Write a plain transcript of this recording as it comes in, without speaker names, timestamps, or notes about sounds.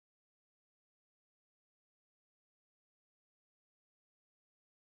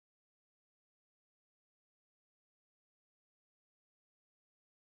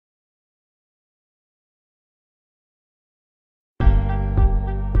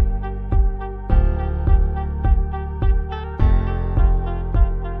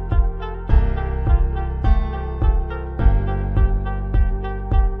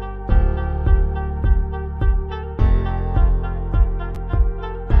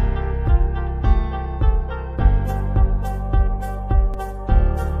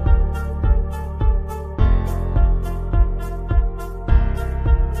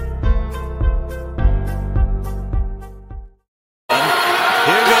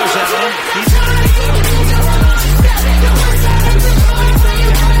And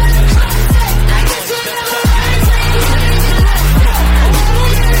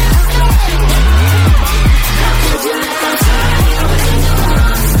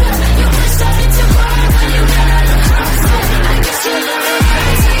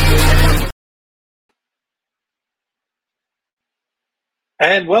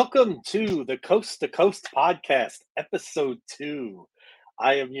welcome to the Coast to Coast podcast, episode 2.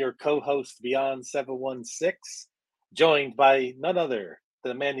 I am your co-host, Beyond716, joined by none other,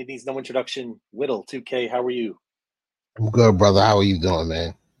 the man who needs no introduction, Whittle 2K. How are you? I'm good, brother. How are you doing,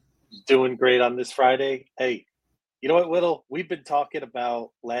 man? Doing great on this Friday. Hey, you know what, Whittle? We've been talking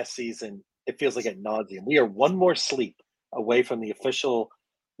about last season. It feels like ad nauseum. We are one more sleep away from the official.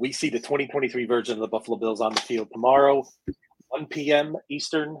 We see the 2023 version of the Buffalo Bills on the field tomorrow. 1 p.m.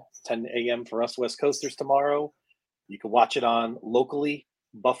 Eastern, 10 a.m. for us West Coasters tomorrow. You can watch it on locally,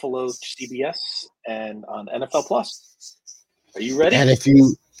 Buffalo CBS, and on NFL Plus. Are you ready? And if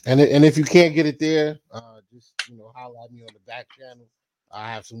you can't get it there, just holler at me on the back channel.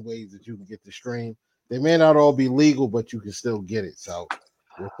 I have some ways that you can get the stream. They may not all be legal, but you can still get it. So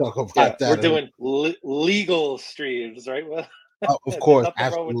we'll talk about that. We're doing legal streams, right? Well, of course,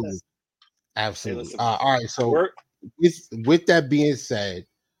 absolutely. Hey, listen, all right, so with that being said,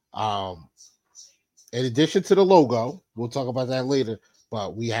 in addition to the logo, we'll talk about that later,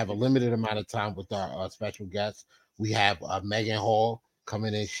 but we have a limited amount of time with our special guests. We have Megan Hall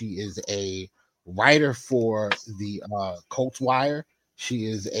coming in. She is a writer for the Colts Wire. She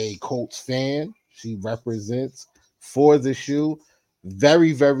is a Colts fan. She represents For the Shoe.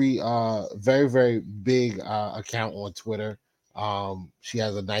 Very, very, very, very big account on Twitter. She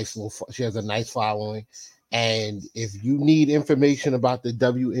has a nice following. And if you need information about the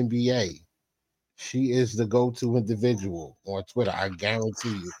WNBA, she is the go-to individual on Twitter. I guarantee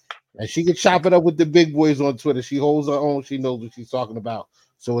you. And she can chop it up with the big boys on Twitter. She holds her own. She knows what she's talking about.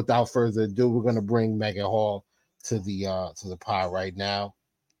 So without further ado, we're going to bring Megan Hall to the pod right now.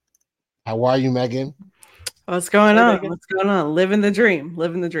 How are you, Megan? What's going on? Megan. What's going on? Living the dream.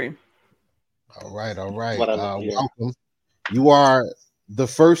 All right. Welcome. You are the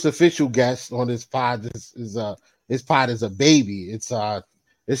first official guest on this pod. This pod is a baby.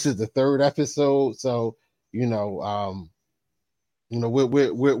 This is the 3rd episode, so we're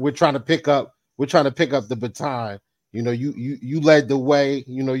trying to pick up the baton. You led the way.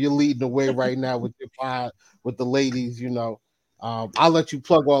 You're leading the way right now with your pod with the ladies. I'll let you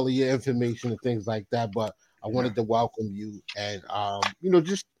plug all of your information and things like that, but I wanted to welcome you and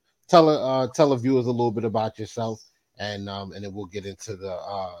just tell the viewers a little bit about yourself. And then we'll get into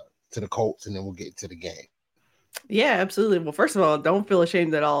the Colts, and then we'll get into the game. Yeah, absolutely. Well, first of all, don't feel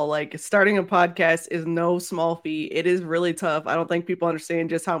ashamed at all. Like, starting a podcast is no small feat. It is really tough. I don't think people understand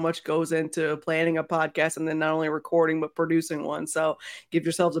just how much goes into planning a podcast and then not only recording but producing one. So give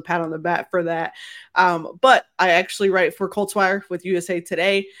yourselves a pat on the back for that. But I actually write for Colts Wire with USA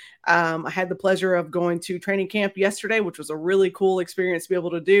Today. I had the pleasure of going to training camp yesterday, which was a really cool experience to be able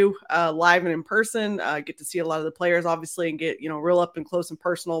to do live and in person. Get to see a lot of the players, obviously, and get real up and close and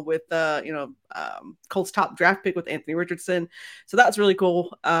personal with Colts top draft pick with Anthony Richardson. So that's really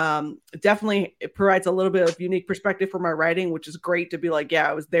cool. Definitely, it provides a little bit of unique perspective for my writing, which is great to be like, yeah,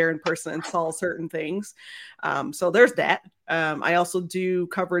 I was there in person and saw certain things. So there's that. I also do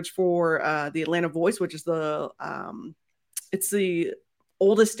coverage for the Atlanta Voice, which is it's the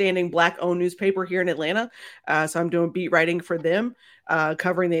oldest standing Black-owned newspaper here in Atlanta. So I'm doing beat writing for them,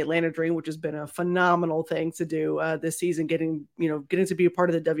 covering the Atlanta Dream, which has been a phenomenal thing to do this season, getting to be a part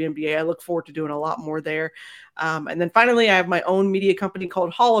of the WNBA. I look forward to doing a lot more there. And then finally, I have my own media company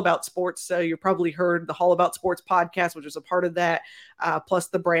called Hall About Sports. So you probably heard the Hall About Sports podcast, which is a part of that. Plus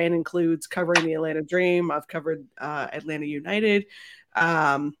the brand includes covering the Atlanta Dream. I've covered Atlanta United,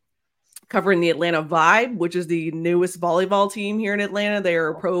 covering the Atlanta Vibe, which is the newest volleyball team here in Atlanta. They are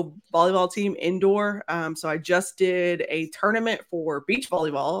a pro volleyball team indoor. So I just did a tournament for beach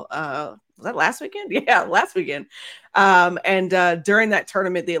volleyball. Was that last weekend? Yeah, last weekend. And during that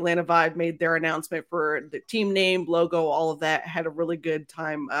tournament, the Atlanta Vibe made their announcement for the team name, logo, all of that. Had a really good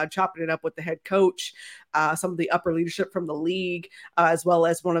time chopping it up with the head coach, some of the upper leadership from the league, as well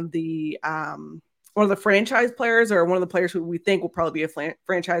as one of the franchise players, or one of the players who we think will probably be a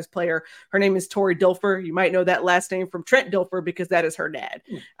franchise player. Her name is Tori Dilfer. You might know that last name from Trent Dilfer because that is her dad.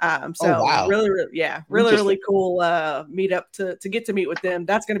 Wow. Really cool meetup to get to meet with them.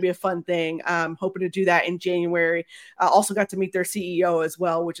 That's going to be a fun thing. I'm hoping to do that in January. I also got to meet their CEO as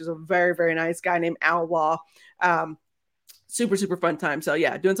well, which is a very, very nice guy named Al Law. Super, super fun time. So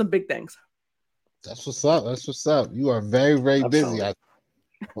yeah, doing some big things. That's what's up. You are very, very busy.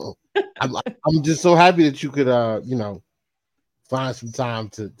 I'm just so happy that you could find some time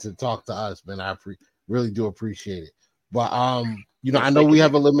to talk to us, man. I really do appreciate it. But I know we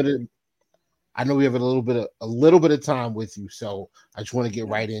have a limited. I know we have a little bit of time with you, so I just want to get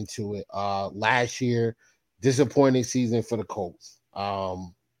right into it. Last year, disappointing season for the Colts.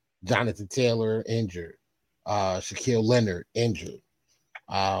 Jonathan Taylor injured, Shaquille Leonard injured.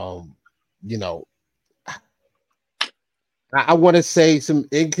 I want to say some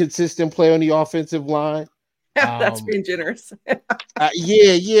inconsistent play on the offensive line. That's being generous.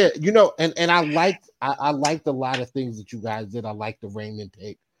 Yeah. And I liked a lot of things that you guys did. I like the Raymond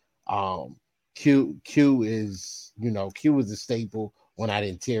pick. Q is a staple on that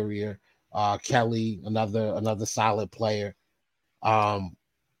interior. Kelly, another solid player.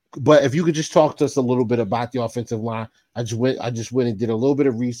 But if you could just talk to us a little bit about the offensive line. I just went and did a little bit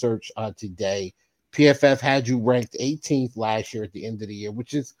of research today. PFF had you ranked 18th last year at the end of the year,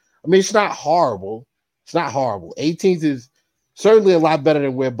 which is, it's not horrible. It's not horrible. 18th is certainly a lot better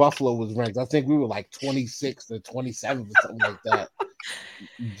than where Buffalo was ranked. I think we were like 26th or 27th or something like that.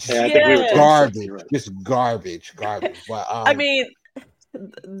 I think we were garbage, just garbage. But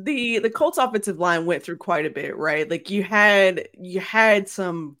the Colts offensive line went through quite a bit, right? Like you had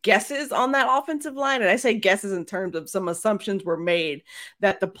some guesses on that offensive line, and I say guesses in terms of some assumptions were made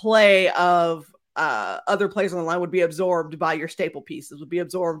that the play of other players on the line would be absorbed by your staple pieces, would be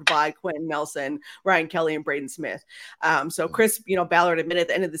absorbed by Quentin Nelson, Ryan Kelly, and Braden Smith. So Chris, Ballard admitted at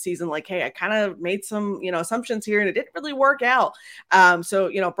the end of the season, like, hey, I kind of made some, assumptions here and it didn't really work out. So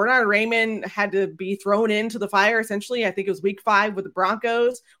Bernard Raymond had to be thrown into the fire, essentially. I think it was week 5 with the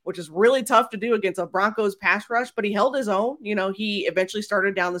Broncos, which is really tough to do against a Broncos pass rush, but he held his own. He eventually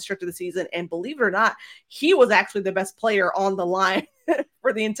started down the stretch of the season, and believe it or not, he was actually the best player on the line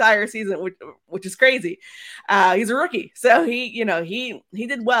for the entire season, which is crazy. He's a rookie, so he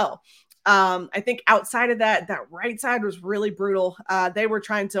did well. I think outside of that right side was really brutal. They were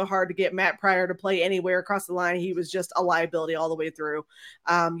trying so hard to get Matt Pryor to play anywhere across the line. He was just a liability all the way through.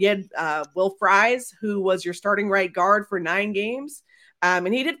 You had Will Fries, who was your starting right guard for 9 games.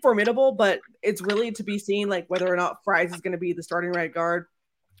 And he did formidable, but it's really to be seen like whether or not Fries is going to be the starting right guard.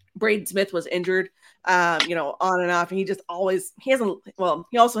 Braden Smith was injured, on and off. And he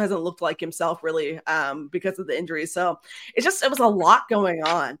also hasn't looked like himself really, because of the injuries. So it was a lot going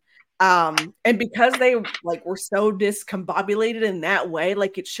on. And because they were so discombobulated in that way,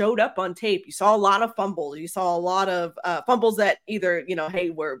 like it showed up on tape. You saw a lot of fumbles. You saw a lot of fumbles that either,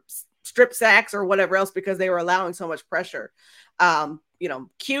 were strip sacks or whatever else because they were allowing so much pressure. Q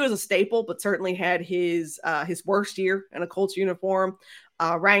is a staple, but certainly had his worst year in a Colts uniform.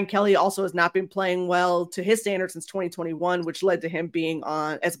 Ryan Kelly also has not been playing well to his standards since 2021, which led to him being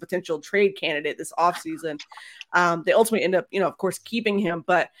on as a potential trade candidate this offseason. They ultimately end up, of course, keeping him.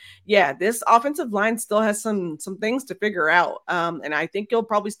 But yeah, this offensive line still has some things to figure out. And I think you'll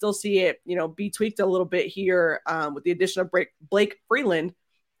probably still see it, be tweaked a little bit here with the addition of Blake Freeland,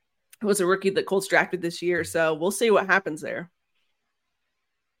 who was a rookie that Colts drafted this year. So we'll see what happens there.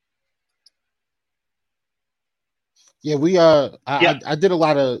 Yeah, I did a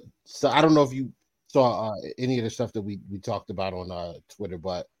lot of, so I don't know if you saw any of the stuff that we talked about on Twitter,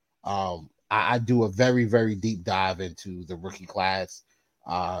 but I do a very, very deep dive into the rookie class.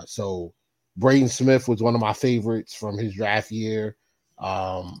 So Braden Smith was one of my favorites from his draft year. These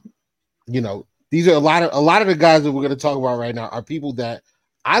are a lot of the guys that we're going to talk about right now are people that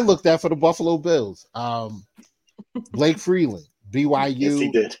I looked at for the Buffalo Bills. Blake Freeland, BYU, yes,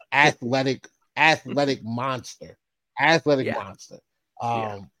 he did. athletic monster. Monster.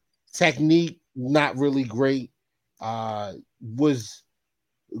 Technique, not really great. Was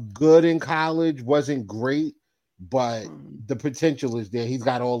good in college, wasn't great, but the potential is there. He's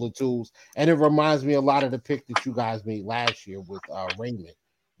got all the tools. And it reminds me a lot of the pick that you guys made last year with Raymond.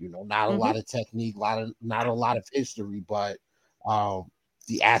 Not a lot of technique, not a lot of history, but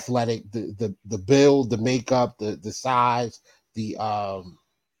the athletic, the build, the makeup, the size, the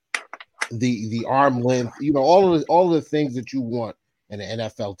arm length, all of the things that you want in an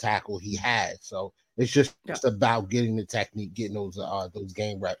NFL tackle, he has. So it's just about getting the technique, getting those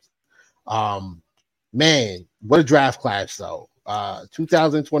game reps. Man, what a draft class though.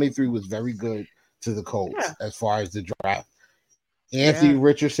 2023 was very good to the Colts as far as the draft. Anthony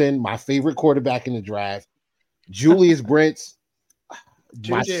Richardson, my favorite quarterback in the draft. Julius Brents,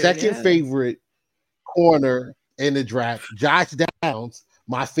 my second favorite corner in the draft. Josh Downs,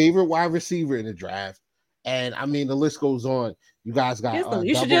 my favorite wide receiver in the draft. And I mean, the list goes on. You guys got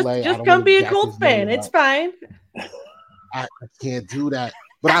you should just come be a Colts fan. It's fine. I can't do that.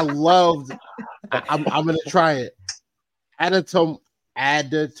 But I loved I'm gonna try it.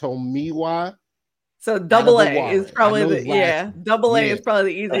 Adetomiwa. So double A is Adebaware. probably double A is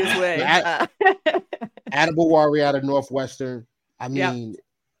probably the easiest way. Adebaware out of Northwestern. I Yeah. mean,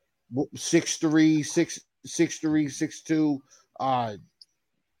 6'3", 6'2",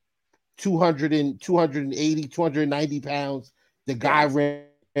 280, 290 pounds. The guy ran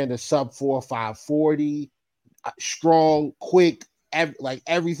a sub 4.5 40. Strong, quick, like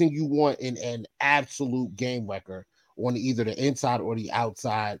everything you want in an absolute game wrecker on either the inside or the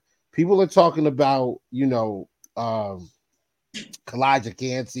outside. People are talking about, Kalijah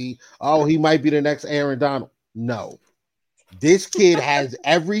Cansey. Oh, he might be the next Aaron Donald. No. This kid has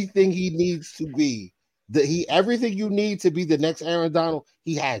everything he needs to be. Everything you need to be the next Aaron Donald,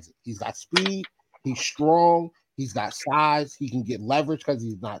 he has it. He's got speed, he's strong, he's got size, he can get leverage because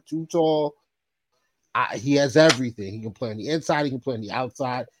he's not too tall. He has everything. He can play on the inside, he can play on the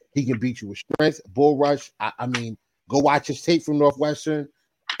outside, he can beat you with strength, bull rush. I mean, go watch his tape from Northwestern.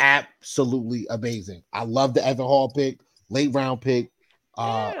 Absolutely amazing. I love the Evan Hall pick, late round pick.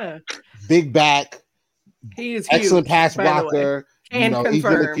 Big back. He is excellent huge, pass blocker. He's going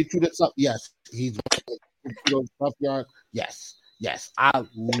to get you to something. Yes, he's tough yard. Yes. I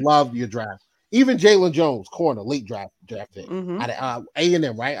love your draft. Even Jalen Jones, corner, late draft pick.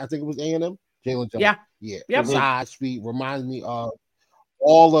 A&M, right? I think it was A&M. Jalen Jones. Yeah. Yep. Size, speed reminds me of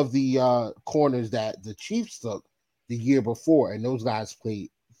all of the corners that the Chiefs took the year before, and those guys played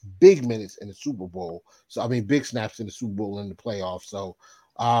big minutes in the Super Bowl. So I mean, big snaps in the Super Bowl and the playoffs. So,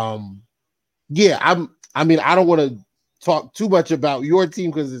 I don't want to talk too much about your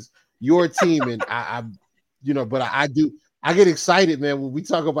team because it's your team, and but I do. I get excited, man, when we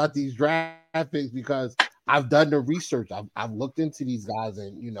talk about these draft picks because I've done the research. I've looked into these guys,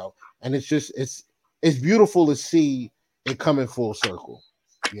 and and it's just it's beautiful to see it coming full circle.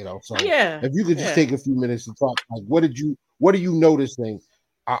 So if you could just take a few minutes to talk, like what are you noticing?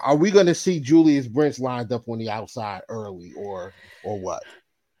 Are we going to see Julius Brents lined up on the outside early, or what?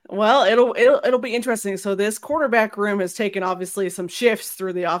 Well, it'll be interesting. So this quarterback room has taken obviously some shifts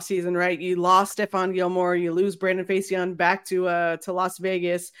through the offseason, right? You lost Stephon Gilmore, you lose Brandon Facyson back to Las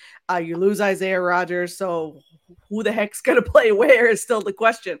Vegas, you lose Isaiah Rodgers. So who the heck's going to play where is still the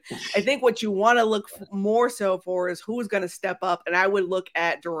question. I think what you want to look more so for is who's going to step up. And I would look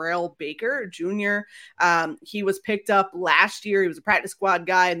at Darrell Baker Jr. He was picked up last year. He was a practice squad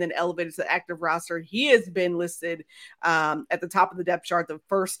guy and then elevated to the active roster. He has been listed at the top of the depth chart, the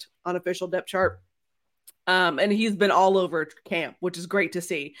first unofficial depth chart. And he's been all over camp, which is great to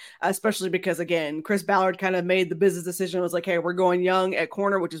see, especially because, again, Chris Ballard kind of made the business decision. It was like, hey, we're going young at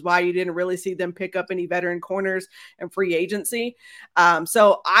corner, which is why you didn't really see them pick up any veteran corners and free agency.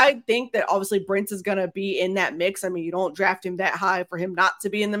 So I think that obviously Brents is going to be in that mix. I mean, you don't draft him that high for him not to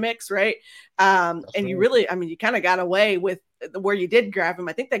be in the mix, right? And you really, I mean, you kind of got away with where you did grab him.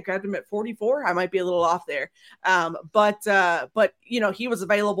 I think they grabbed him at 44. I might be a little off there. But he was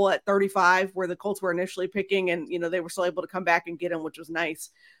available at 35 where the Colts were initially picking, and, they were still able to come back and get him, which was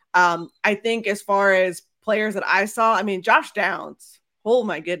nice. I think as far as players that I saw, I mean, Josh Downs, oh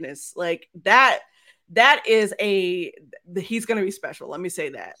my goodness, like that is he's going to be special. Let me say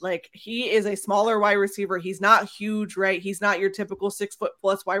that. Like, he is a smaller wide receiver. He's not huge, right? He's not your typical 6 foot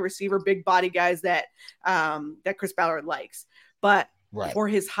plus wide receiver, big body guys that Chris Ballard likes. But for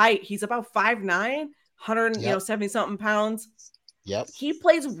his height, he's about 5'9", 170 something pounds. Yep. He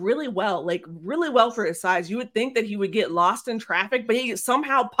plays really well for his size. You would think that he would get lost in traffic, but he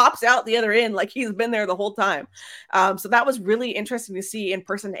somehow pops out the other end like he's been there the whole time. So that was really interesting to see in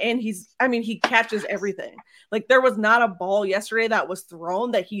person. And he catches everything. Like, there was not a ball yesterday that was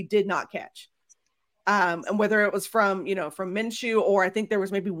thrown that he did not catch. And whether it was from Minshew, or I think there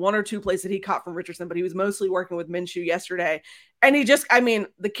was maybe 1 or 2 plays that he caught from Richardson, but he was mostly working with Minshew yesterday. And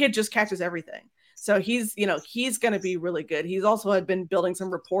the kid just catches everything. So he's going to be really good. He's also had been building some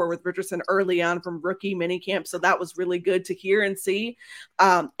rapport with Richardson early on from rookie minicamp. So that was really good to hear and see.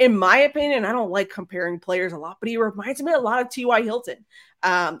 In my opinion, I don't like comparing players a lot, but he reminds me a lot of T.Y. Hilton.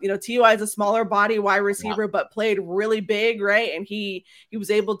 T.Y. is a smaller body wide receiver, but played really big, right? And he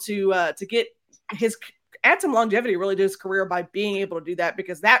was able to get add some longevity really to his career by being able to do that,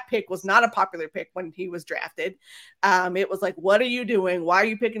 because that pick was not a popular pick when he was drafted. It was like, what are you doing? Why are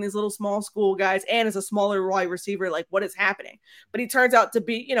you picking these little small school guys? And as a smaller wide receiver, like, what is happening? But he turns out to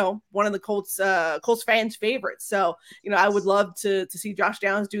be, one of the Colts fans' favorites. So, I would love to see Josh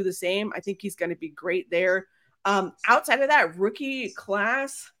Downs do the same. I think he's going to be great there. Outside of that rookie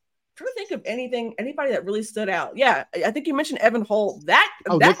class, I'm trying to think of anybody that really stood out. Yeah, I think you mentioned Evan Hull. That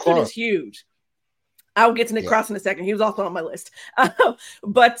kid is huge. I'll get to Nick Cross in a second. He was also on my list.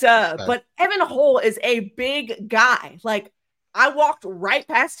 But Evan Hull is a big guy. Like, I walked right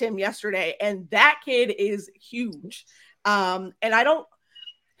past him yesterday, and that kid is huge. And I don't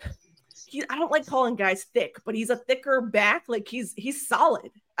like calling guys thick, but he's a thicker back. Like he's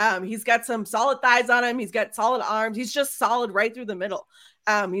solid. He's got some solid thighs on him. He's got solid arms. He's just solid right through the middle.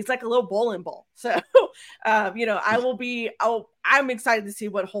 He's like a little bowling ball. So, I'm excited to see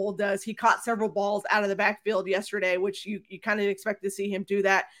what Hole does. He caught several balls out of the backfield yesterday, which you kind of expect to see him do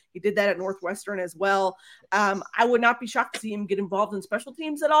that. He did that at Northwestern as well. I would not be shocked to see him get involved in special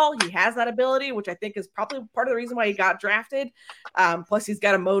teams at all. He has that ability, which I think is probably part of the reason why he got drafted. Plus, he's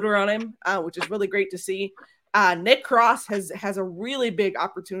got a motor on him, which is really great to see. Nick Cross has a really big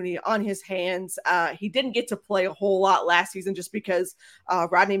opportunity on his hands. He didn't get to play a whole lot last season just because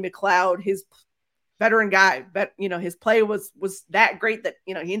Rodney McLeod, his veteran guy, but his play was that great that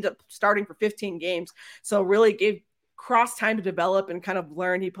he ended up starting for 15 games. So really gave Cross time to develop and kind of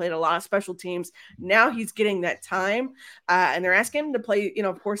learn. He played a lot of special teams. Now he's getting that time, and they're asking him to play,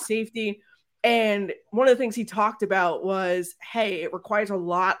 of course, safety. And one of the things he talked about was, hey, it requires a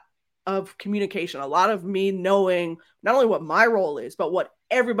lot of communication, a lot of me knowing not only what my role is, but what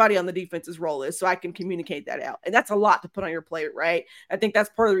everybody on the defense's role is, so I can communicate that out. And that's a lot to put on your plate, right? I think that's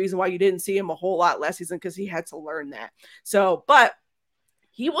part of the reason why you didn't see him a whole lot last season, because he had to learn that. So, but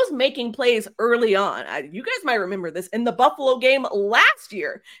he was making plays early on. You guys might remember this in the Buffalo game last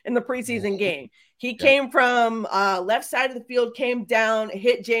year in the preseason game. He came from left side of the field, came down,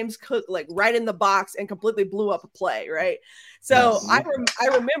 hit James Cook like right in the box, and completely blew up a play, right? So I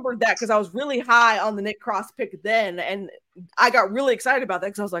remembered that because I was really high on the Nick Cross pick then, and I got really excited about that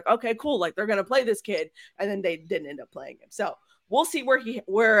because I was like, okay, cool, like they're gonna play this kid, and then they didn't end up playing him. So we'll see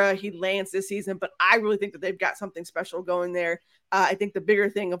where he lands this season, but I really think that they've got something special going there. I think the bigger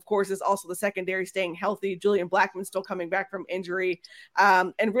thing, of course, is also the secondary staying healthy. Julian Blackman still coming back from injury.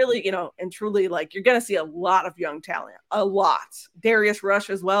 And really, and truly, like, you're going to see a lot of young talent, a lot. Darius Rush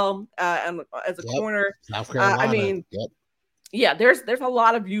as well, and as a corner. South Carolina. Yeah, there's a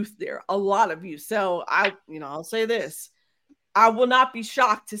lot of youth there, a lot of youth. So I'll say this. I will not be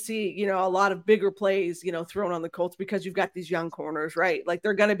shocked to see, a lot of bigger plays, thrown on the Colts, because you've got these young corners, right? Like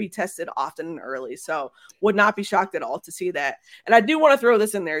they're going to be tested often and early. So would not be shocked at all to see that. And I do want to throw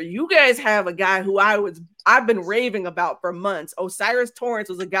this in there. You guys have a guy who I've been raving about for months. Osiris Torrance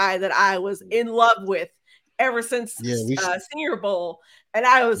was a guy that I was in love with ever since Senior Bowl. And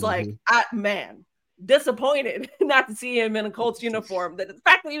I was like, disappointed not to see him in a Colts uniform. The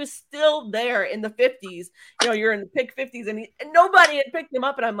fact that he was still there in the 50s, you're in the pick 50s, and nobody had picked him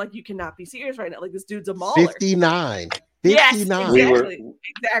up, and I'm like, you cannot be serious right now. Like, this dude's a mauler. 59. Yes,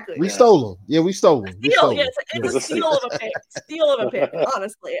 exactly. We stole him. Yeah, we stole him. It's a steal of a pick,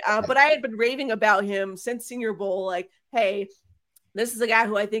 honestly. But I had been raving about him since Senior Bowl. Like, hey, this is a guy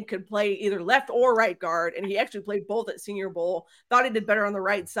who I think could play either left or right guard, and he actually played both at Senior Bowl. Thought he did better on the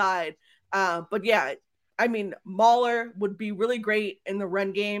right side. But yeah, I mean, Mauler would be really great in the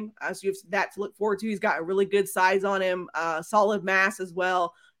run game. So you have that to look forward to. He's got a really good size on him, solid mass as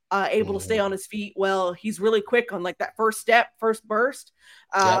well, able to stay on his feet well. He's really quick on like that first burst.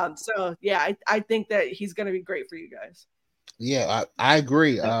 So yeah, I think that he's going to be great for you guys. Yeah, I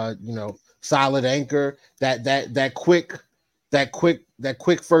agree. Solid anchor. That quick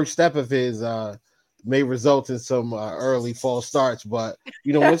first step of his may result in some early false starts, but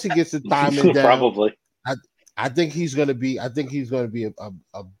once he gets the timing down, probably. I think he's going to be. I think he's going to be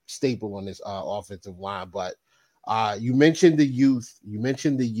a staple on this offensive line. But you mentioned the youth. You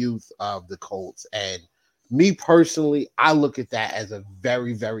mentioned the youth of the Colts, and me personally, I look at that as a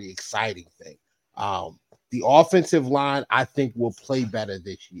very, very exciting thing. The offensive line, I think, will play better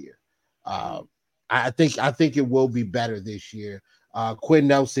this year. I think it will be better this year. Quinn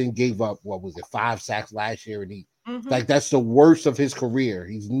Nelson gave up 5 sacks last year, and like that's the worst of his career.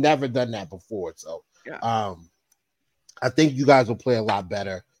 He's never done that before. So I think you guys will play a lot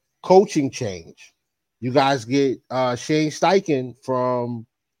better. Coaching change. You guys get Shane Steichen from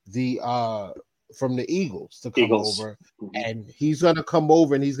the Eagles to come over, and he's gonna come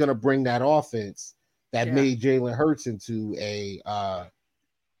over and he's gonna bring that offense that made Jalen Hurts into a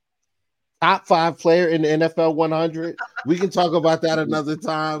top 5 player in the NFL 100. We can talk about that another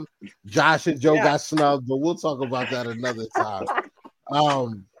time. Josh and Joe got snubbed, but we'll talk about that another time.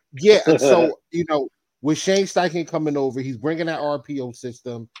 So with Shane Steichen coming over, he's bringing that RPO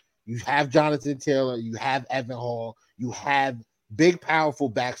system. You have Jonathan Taylor, you have Evan Hall, you have big, powerful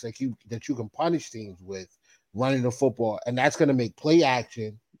backs that you can punish teams with running the football, and that's going to make play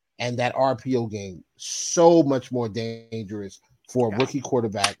action and that RPO game so much more dangerous for a rookie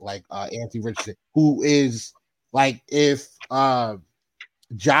quarterback like Anthony Richardson, who is like if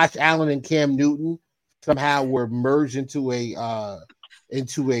Josh Allen and Cam Newton somehow were merged into a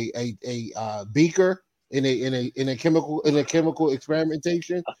beaker in a chemical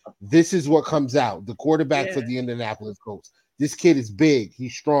experimentation, this is what comes out. The quarterback for the Indianapolis Colts. This kid is big.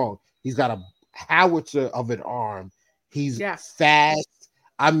 He's strong. He's got a howitzer of an arm. He's fast.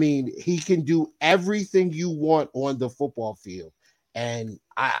 I mean, he can do everything you want on the football field. And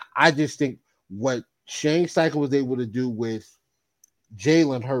I just think what Shane Steichen was able to do with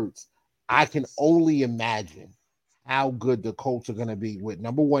Jalen Hurts, I can only imagine how good the Colts are going to be with,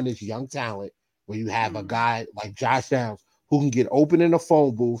 number one, this young talent, where you have a guy like Josh Downs who can get open in a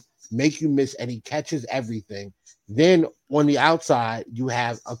phone booth, make you miss, and he catches everything. Then on the outside, you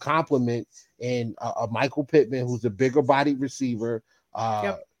have a complement in a Michael Pittman, who's a bigger body receiver,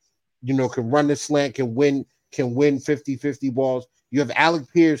 can run the slant, can win 50-50 balls. You have Alec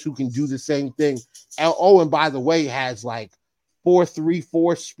Pierce, who can do the same thing. And by the way, has like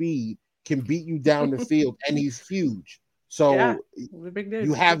 4.34 speed, can beat you down the field, and he's huge. So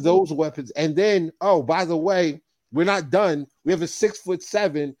you have those weapons. And then, by the way, we're not done. We have a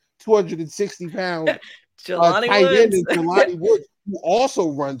 6'7", 260-pound tight end in Jelani Woods, who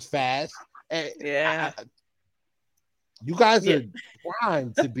also runs fast. And you guys are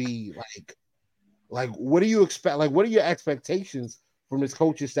primed to be like, what do you expect? Like, what are your expectations from this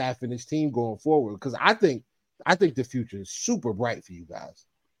coaching staff and this team going forward? Because I think the future is super bright for you guys.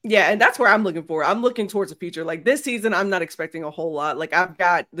 Yeah, and that's where I'm looking for. I'm looking towards the future. Like this season, I'm not expecting a whole lot. Like I've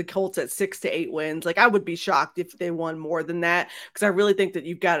got the Colts at 6 to 8 wins. Like I would be shocked if they won more than that, because I really think that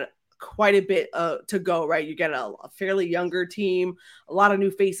you've got quite a bit to go, right? You got a fairly younger team, a lot of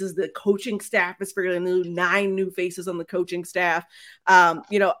new faces. The coaching staff is fairly new, 9 new faces on the coaching staff.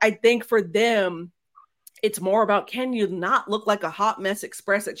 I think for them, it's more about, can you not look like a hot mess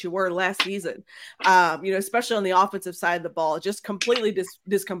express that you were last season? Especially on the offensive side of the ball, just completely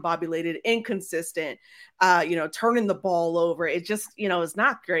discombobulated, inconsistent, turning the ball over. It just, is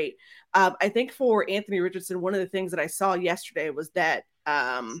not great. I think for Anthony Richardson, one of the things that I saw yesterday was that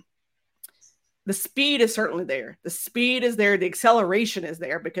the speed is certainly there. The speed is there. The acceleration is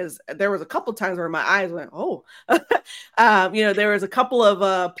there, because there was a couple of times where my eyes went, there was a couple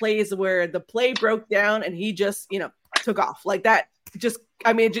of plays where the play broke down and he just, took off like that. You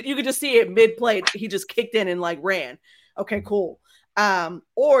could just see it mid play. He just kicked in and ran. Okay, cool.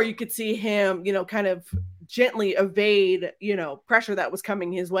 Or you could see him, kind of gently evade, pressure that was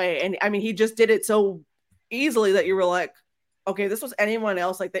coming his way. And he just did it so easily that you were like, okay, this was anyone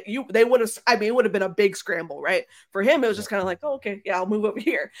else like that. They would have, it would have been a big scramble, right? For him, it was just kind of like, oh, okay, yeah, I'll move over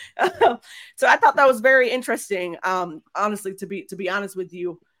here. So I thought that was very interesting. Honestly, to be honest with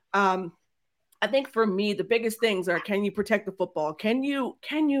you, I think for me, the biggest things are, can you protect the football? Can you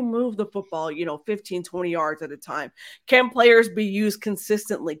move the football, 15, 20 yards at a time? Can players be used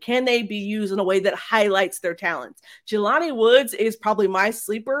consistently? Can they be used in a way that highlights their talents? Jelani Woods is probably my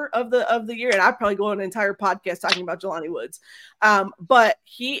sleeper of the year, and I'd probably go on an entire podcast talking about Jelani Woods. But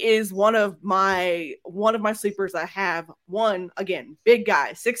he is one of my sleepers. I have one, again, big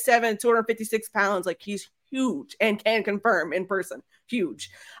guy, 6'7", 256 pounds. Like, he's huge and can confirm in person. Huge.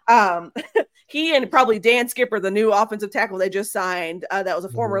 He and probably Dan Skipper, the new offensive tackle they just signed, that was a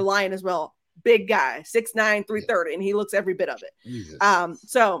former Lion as well. Big guy, 6'9", 330, and he looks every bit of it.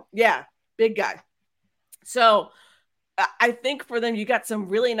 So yeah, big guy. So I think for them, you got some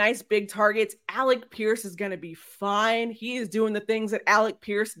really nice big targets. Alec Pierce is going to be fine. He is doing the things that Alec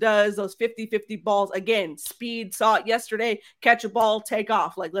Pierce does, those 50-50 balls. Again, speed, saw it yesterday, catch a ball, take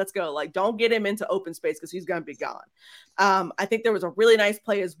off. Like, let's go. Like, don't get him into open space because he's going to be gone. I think there was a really nice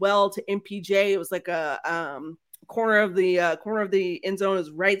play as well to MPJ. It was like a corner of the end zone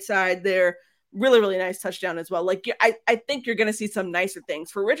is right side there. Really, really nice touchdown as well. Like, I think you're going to see some nicer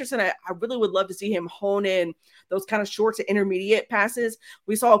things. For Richardson, I really would love to see him hone in those kind of short to intermediate passes.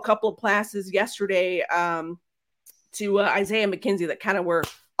 We saw a couple of passes yesterday to Isaiah McKenzie that kind of were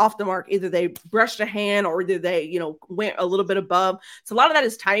off the mark. Either they brushed a hand or either they, went a little bit above. So a lot of that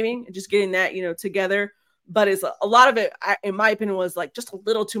is timing and just getting that, together. But it's a lot of it, in my opinion, was like just a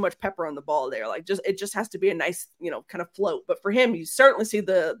little too much pepper on the ball there. Like, it just has to be a nice, kind of float. But for him, you certainly see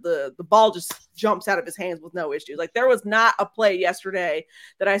the ball just jumps out of his hands with no issues. Like, there was not a play yesterday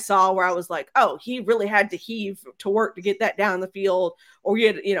that I saw where I was like, oh, he really had to heave to work to get that down the field, or he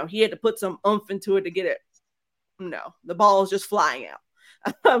had to put some oomph into it to get it. No, the ball is just flying out.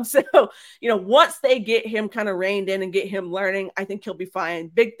 So, once they get him kind of reined in and get him learning, I think he'll be fine.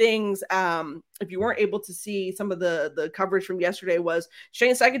 Big things. If you weren't able to see some of the coverage from yesterday, was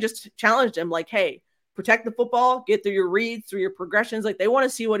Shane Steichen just challenged him like, hey, protect the football, get through your reads, through your progressions. Like, they want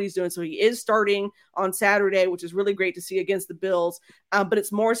to see what he's doing. So he is starting on Saturday, which is really great to see against the Bills. But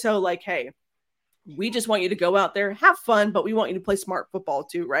it's more so like, hey, We just want you to go out there, have fun, but we want you to play smart football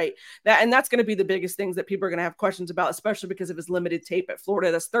too, right? That's going to be the biggest things that people are going to have questions about, especially because of his limited tape at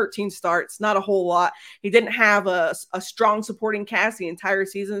Florida. That's 13 starts, not a whole lot. He didn't have a strong supporting cast the entire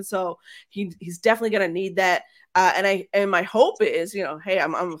season, so he's definitely going to need that. And my hope is, hey,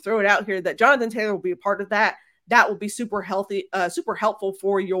 I'm going to throw it out here that Jonathan Taylor will be a part of that. That will be super healthy, super helpful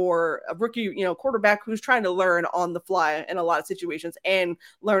for your rookie, quarterback who's trying to learn on the fly in a lot of situations and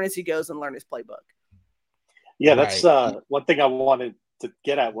learn as he goes and learn his playbook. Yeah, that's one thing I wanted to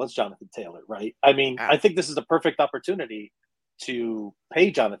get at was Jonathan Taylor, right? I mean, I think this is a perfect opportunity to pay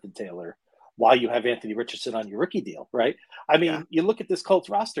Jonathan Taylor while you have Anthony Richardson on your rookie deal, right? I mean, you look at this Colts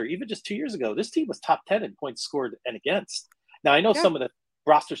roster, even just 2 years ago, this team was top 10 in points scored and against. Now, I know some of the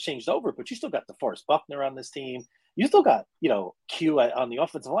rosters changed over, but you still got DeForest Buckner on this team. You still got, Q on the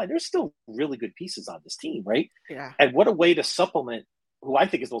offensive line. There's still really good pieces on this team, right? Yeah. And what a way to supplement who I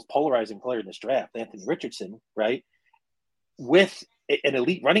think is the most polarizing player in this draft, Anthony Richardson, right? With an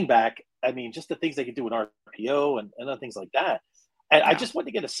elite running back. I mean, just the things they can do in RPO and other things like that. And I just want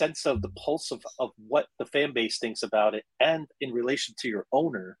to get a sense of the pulse of what the fan base thinks about it and in relation to your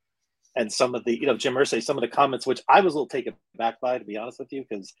owner and some of the, Jim Irsay, some of the comments, which I was a little taken back by, to be honest with you,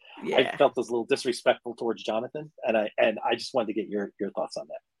 because I felt was a little disrespectful towards Jonathan. And I just wanted to get your thoughts on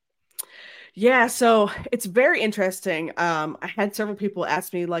that. Yeah, so it's very interesting. I had several people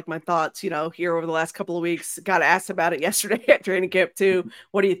ask me like my thoughts, here over the last couple of weeks. Got asked about it yesterday at training camp too.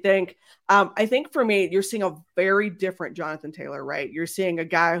 What do you think? I think for me, you're seeing a very different Jonathan Taylor, right? You're seeing a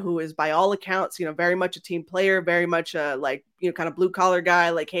guy who is, by all accounts, very much a team player, very much a kind of blue collar guy.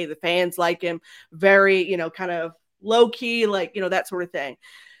 Like, hey, the fans like him. Very, kind of low key, that sort of thing.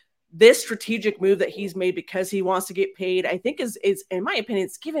 This strategic move that he's made because he wants to get paid, I think is in my opinion,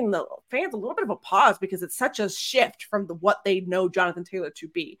 it's giving the fans a little bit of a pause because it's such a shift from what they know Jonathan Taylor to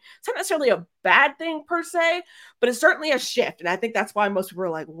be. It's not necessarily a bad thing per se, but it's certainly a shift. And I think that's why most people are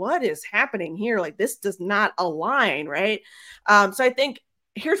like, what is happening here? Like, this does not align, right? So I think,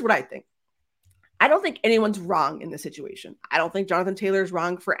 here's what I think. I don't think anyone's wrong in this situation. I don't think Jonathan Taylor is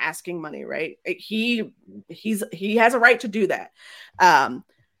wrong for asking money, right? He has a right to do that.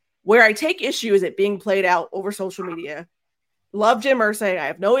 Where I take issue is it being played out over social media. Love Jim Irsay. I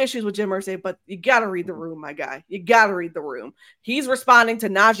have no issues with Jim Irsay, but you got to read the room, my guy. You got to read the room. He's responding to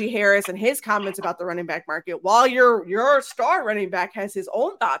Najee Harris and his comments about the running back market while your star running back has his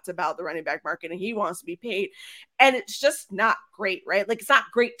own thoughts about the running back market and he wants to be paid. And it's just not great, right? Like, it's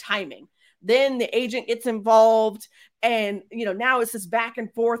not great timing. Then the agent gets involved and, now it's this back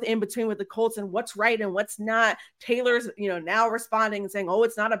and forth in between with the Colts and what's right and what's not. Taylor's, now responding and saying, oh,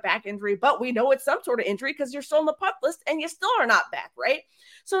 it's not a back injury, but we know it's some sort of injury because you're still on the pup list and you still are not back, right?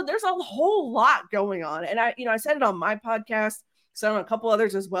 So there's a whole lot going on. And I said it on my podcast, so on a couple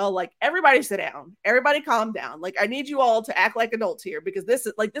others as well, like, everybody sit down, everybody calm down. Like, I need you all to act like adults here because this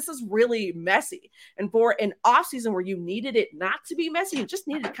is really messy. And for an off season where you needed it not to be messy, you just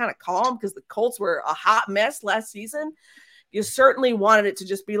needed to kind of calm because the Colts were a hot mess last season. You certainly wanted it to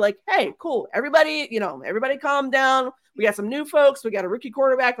just be like, hey, cool, everybody calm down. We got some new folks. We got a rookie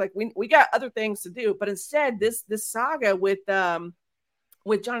quarterback. Like, we got other things to do. But instead, this saga with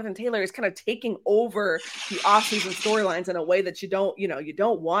Jonathan Taylor is kind of taking over the offseason storylines in a way that you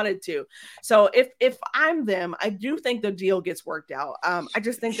don't want it to. So if I'm them, I do think the deal gets worked out. I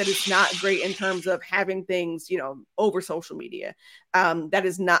just think that it's not great in terms of having things, over social media. I'm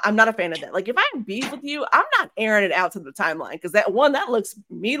not a fan of that. Like, if I have beef with you, I'm not airing it out to the timeline because that makes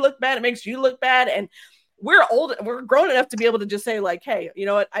me look bad. It makes you look bad. And we're grown enough to be able to just say like, hey, you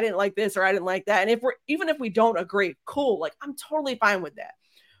know what? I didn't like this or I didn't like that. And even if we don't agree, cool. Like, I'm totally fine with that.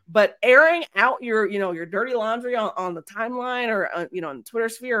 But airing out your dirty laundry on the timeline or, on Twitter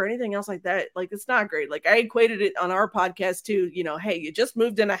sphere or anything else like that, like, it's not great. Like, I equated it on our podcast to, hey, you just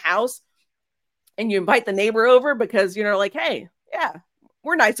moved in a house and you invite the neighbor over because, like, hey, yeah,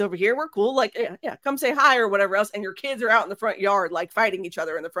 we're nice over here. We're cool. Like, yeah, come say hi or whatever else. And your kids are out in the front yard, like, fighting each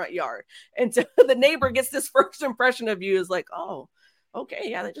other in the front yard. And so the neighbor gets this first impression of you is like, oh, okay,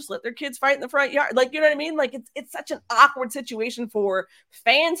 yeah, they just let their kids fight in the front yard. Like, you know what I mean? Like, it's such an awkward situation for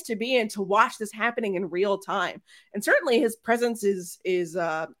fans to be in, to watch this happening in real time. And certainly his presence is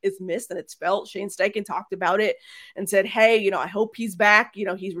missed and it's felt. Shane Steichen talked about it and said, hey, I hope he's back.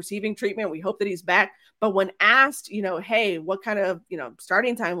 He's receiving treatment. We hope that he's back. But when asked, hey, what kind of,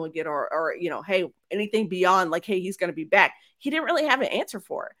 starting time we'll get or hey, anything beyond like, hey, he's going to be back, he didn't really have an answer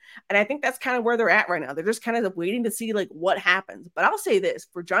for it. And I think that's kind of where they're at right now. They're just kind of waiting to see like what happens. But I'll say this,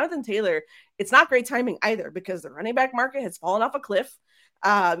 for Jonathan Taylor, it's not great timing either because the running back market has fallen off a cliff,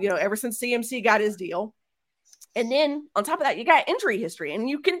 ever since CMC got his deal. And then on top of that, you got injury history, and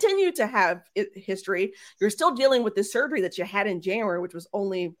you continue to have history. You're still dealing with this surgery that you had in January, which was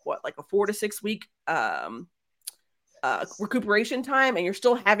only like a 4 to 6 week recuperation time, and you're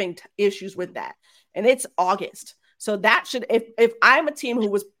still having issues with that. And it's August. So that should, if I'm a team who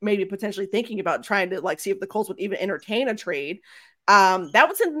was maybe potentially thinking about trying to see if the Colts would even entertain a trade, that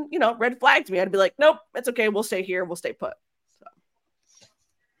would send, red flag to me. I'd be like, nope, it's okay. We'll stay here. We'll stay put.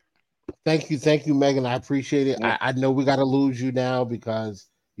 Thank you, Megan. I appreciate it. Yeah. I know we got to lose you now because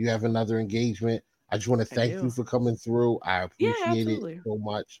you have another engagement. I just want to thank you for coming through. I appreciate it so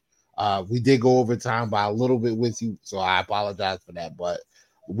much. We did go over time by a little bit with you, so I apologize for that. But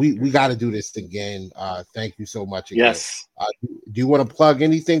we got to do this again. Thank you so much again. Yes. Do you want to plug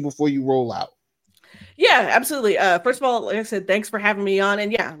anything before you roll out? Yeah, absolutely. First of all, like I said, thanks for having me on.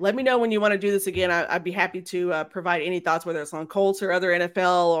 And yeah, let me know when you want to do this again. I'd be happy to provide any thoughts, whether it's on Colts or other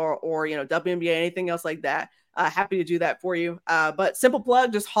NFL or WNBA, anything else like that. Happy to do that for you. But simple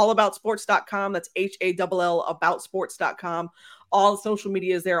plug, just hallaboutsports.com. That's HALL aboutsports.com. All the social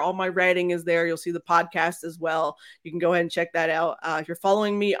media is there. All my writing is there. You'll see the podcast as well. You can go ahead and check that out. If you're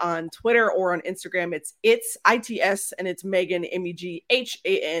following me on Twitter or on Instagram, it's ITS and it's Megan,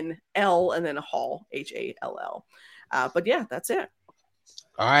 MEGHANL, and then Hall, HALL. But yeah, that's it.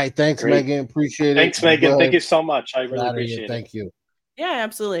 All right. Thanks, Great. Megan. Appreciate it. Thanks, Megan. Thank you so much. I really appreciate it. Thank you. Yeah,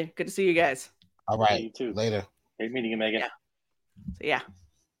 absolutely. Good to see you guys. All right. Yeah, you too. Later. Great meeting you, Megan. Yeah.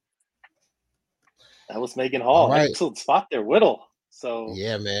 That was Megan Hall. Right. Excellent spot there, Whittle. So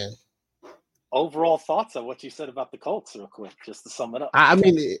yeah, man. Overall thoughts on what you said about the Colts, real quick, just to sum it up. I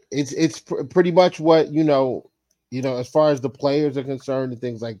mean, it's pretty much what as far as the players are concerned and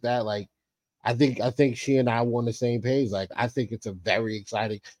things like that. Like, I think she and I were on the same page. Like, I think it's a very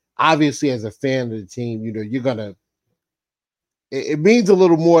exciting. Obviously, as a fan of the team, you're gonna. It means a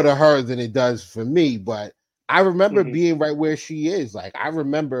little more to her than it does for me. But I remember being right where she is. Like, I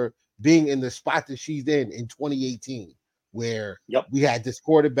remember being in the spot that she's in 2018, where we had this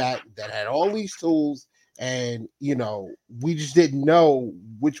quarterback that had all these tools, and we just didn't know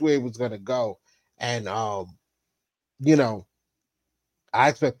which way it was going to go. And I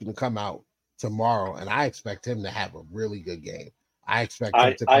expect him to come out tomorrow, and I expect him to have a really good game. I expect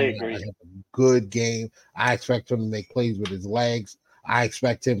him to come out and have a good game. I expect him to make plays with his legs. I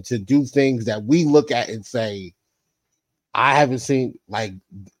expect him to do things that we look at and say, I haven't seen. Like,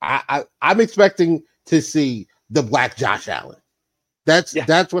 I'm expecting to see the Black Josh Allen. That's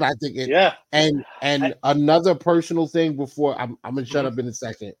what I think. And another personal thing before I'm gonna shut up in a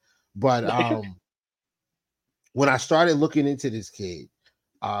second. But when I started looking into this kid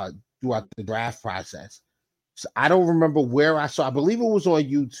throughout the draft process, so I don't remember where I saw. I believe it was on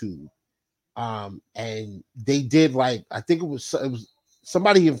YouTube. And they did I think it was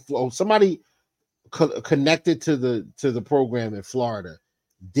somebody connected to the program in Florida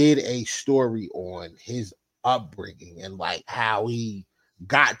did a story on his upbringing and how he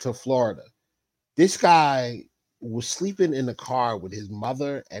got to Florida. This guy was sleeping in the car with his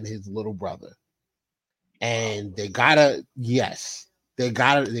mother and his little brother, and he got into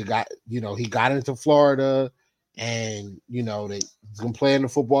Florida, and he's gonna play in the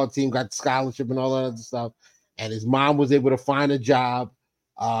football team, got the scholarship and all that other stuff, and his mom was able to find a job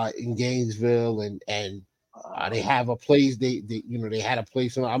in Gainesville, and they have a place. They had a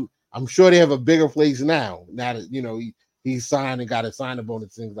place. I'm sure they have a bigger place now. Now that he's signed and got a signing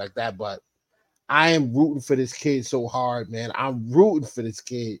bonus, things like that. But I am rooting for this kid so hard, man. I'm rooting for this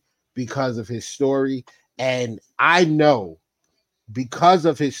kid because of his story, and I know because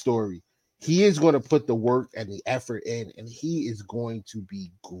of his story, he is going to put the work and the effort in, and he is going to be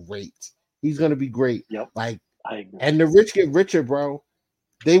great. He's going to be great. Yep. I agree. And the rich get richer, bro.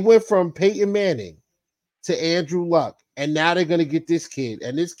 They went from Peyton Manning to Andrew Luck, and now they're going to get this kid,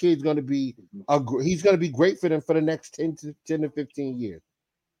 and this kid's going to be he's going to be great for them for the next 10 to 15 years.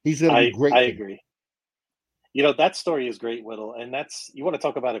 He's going to be great. I agree. That story is great, Whittle, and you want to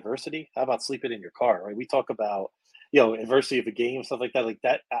talk about adversity? How about sleeping in your car, right? We talk about adversity of a game, stuff like that. Like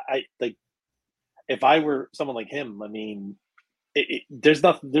that, if I were someone like him, I mean, there's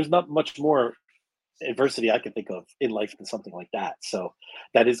not much more adversity I can think of in life than something like that. So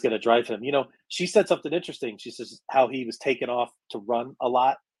that is going to drive him. She said something interesting. She says how he was taken off to run a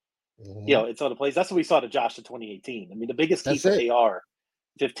lot. In some of the plays. That's what we saw to Josh in 2018. I mean, the biggest key for AR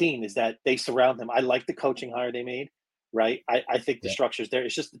 15 is that they surround him. I like the coaching hire they made, right? I think the structure's there.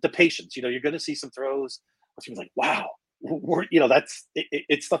 It's just the patience. You're going to see some throws. She was like, wow, that's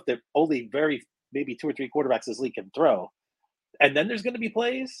it's stuff that only maybe 2 or 3 quarterbacks this league can throw. And then there's going to be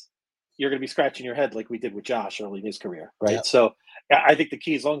plays you're going to be scratching your head like we did with Josh early in his career, right? Yep. So I think the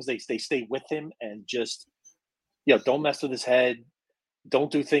key, as long as they stay with him and just don't mess with his head.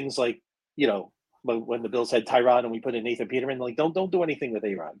 Don't do things like, when the Bills had Tyrod and we put in Nathan Peterman, like don't do anything with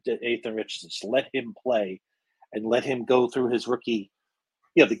A-Rod, Nathan Richardson. Just let him play and let him go through his rookie,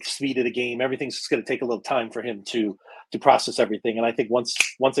 the speed of the game. Everything's just going to take a little time for him to process everything. And I think once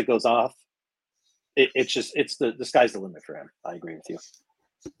it goes off, it's the sky's the limit for him. I agree with you.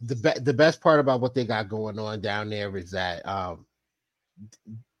 The best part about what they got going on down there is that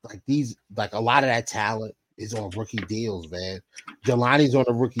like a lot of that talent is on rookie deals, man. Jelani's on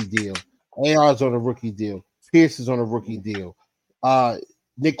a rookie deal. AR's on a rookie deal. Pierce is on a rookie deal.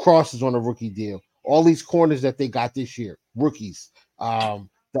 Nick Cross is on a rookie deal. All these corners that they got this year, rookies. The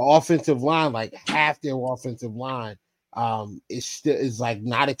offensive line, like half their offensive line, is like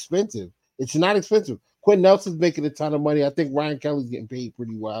not expensive. It's not expensive. Quentin Nelson's making a ton of money. I think Ryan Kelly's getting paid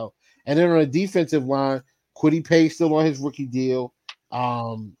pretty well. And then on the defensive line, Kwity Paye's still on his rookie deal.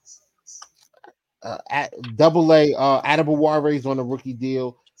 Double A, Adebawale's on a rookie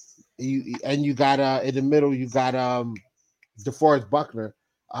deal. You got in the middle, you got DeForest Buckner.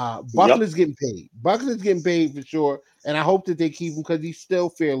 Buckner's getting paid. Buckner's getting paid for sure, and I hope that they keep him because he's still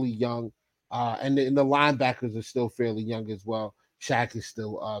fairly young. And the linebackers are still fairly young as well. Shaq is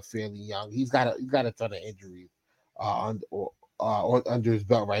still fairly young. He's got a ton of injuries under his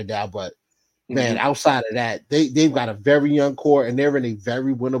belt right now, but man, outside of that, they've got a very young core and they're in a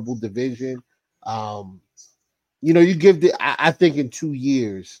very winnable division. You give I think in 2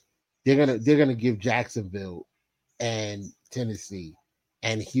 years they're gonna give Jacksonville and Tennessee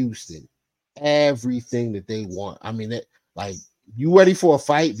and Houston everything that they want. I mean, you ready for a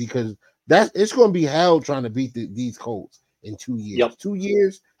fight because it's going to be hell trying to beat these Colts in 2 years. Yep. 2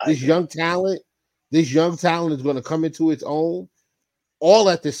 years, this young talent is going to come into its own all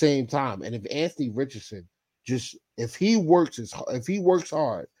at the same time. And if Anthony Richardson if he works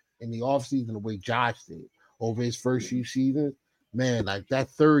hard in the offseason the way Josh did over his first few seasons, man, like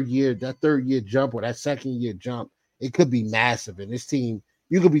that third year jump or that second year jump, it could be massive. And this team,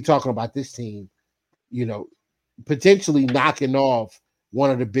 you could be talking about this team, potentially knocking off one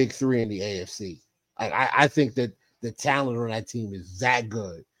of the big three in the AFC. I think that the talent on that team is that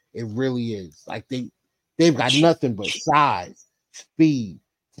good. It really is. Like they've got nothing but size, speed.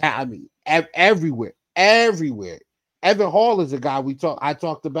 I mean, everywhere. Evan Hall is a guy I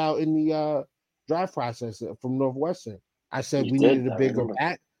talked about in the draft process from Northwestern. I said we needed a bigger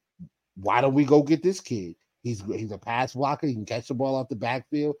back. Why don't we go get this kid? He's a pass blocker. He can catch the ball off the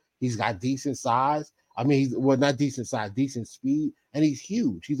backfield. He's got decent size. I mean, he's not decent size, decent speed, and he's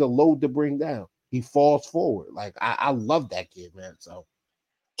huge. He's a load to bring down. He falls forward. Like I love that kid, man. So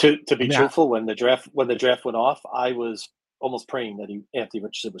to be truthful, when the draft went off, I was almost praying that Anthony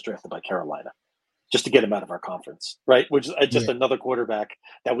Richardson was drafted by Carolina, just to get him out of our conference, right? Which is just another quarterback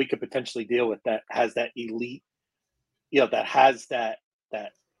that we could potentially deal with that has that elite, that has that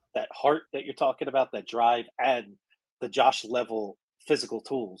heart that you're talking about, that drive, and the Josh level physical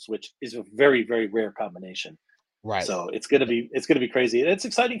tools, which is a very, very rare combination. Right. So it's gonna be crazy, and it's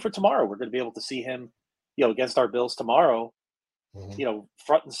exciting for tomorrow. We're gonna be able to see him, against our Bills tomorrow.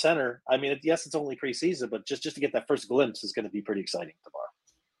 Front and center. I mean, yes, it's only preseason, but just to get that first glimpse is going to be pretty exciting tomorrow.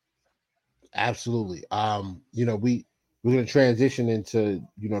 Absolutely. We're going to transition into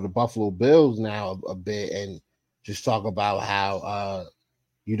the Buffalo Bills now a bit and just talk about how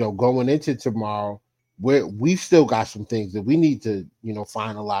going into tomorrow we've still got some things that we need to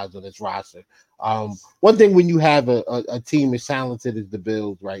finalize on this roster. One thing when you have a team as talented as the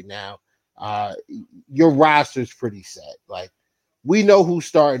Bills right now, your roster is pretty set. Like we know who's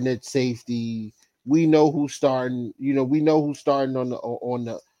starting at safety. We know who's starting. We know who's starting on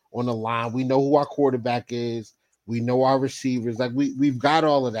the line. We know who our quarterback is. We know our receivers. Like we've got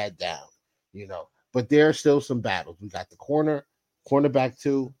all of that down. But there are still some battles. We got the cornerback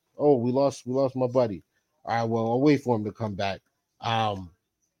too. Oh, we lost my buddy. All right, well, I'll wait for him to come back.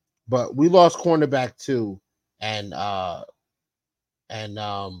 But we lost cornerback too, and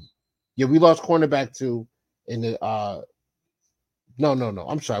we lost cornerback too in the No.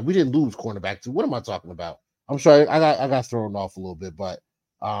 I'm sorry. We didn't lose cornerback 2. What am I talking about? I'm sorry. I got thrown off a little bit, but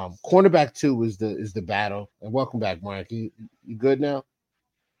cornerback 2 is the battle. And welcome back, Mike. You good now?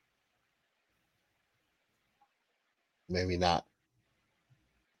 Maybe not.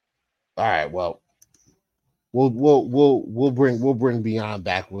 All right. Well, we'll bring Beyond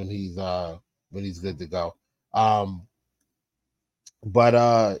back when he's good to go. Cornerback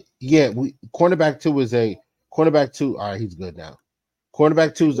 2 is a cornerback 2. All right, he's good now.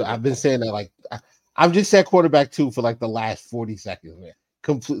 Cornerback 2 is, I've been saying that I've just said quarterback 2 for the last 40 seconds, man.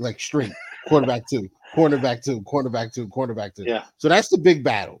 Complete straight quarterback 2, cornerback 2, cornerback 2, cornerback 2. Yeah. So that's the big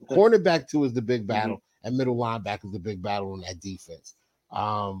battle. Cornerback 2 is the big battle. and middle linebacker is a big battle in that defense.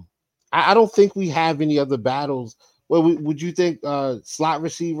 I don't think we have any other battles. Well, would you think slot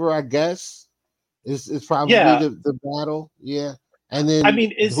receiver? I guess is probably Yeah, the battle. Yeah, and I then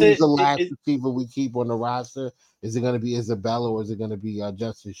mean, who's the last receiver we keep on the roster? Is it going to be Isabella or is it going to be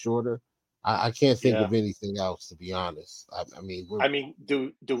Justin Shorter? I can't think of anything else, to be honest. I mean,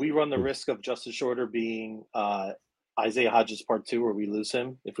 do we run the risk of Justin Shorter being Isaiah Hodges Part 2, where we lose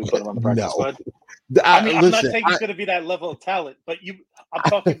him if we put him on the practice squad? I mean, I'm not saying he's going to be that level of talent, but I'm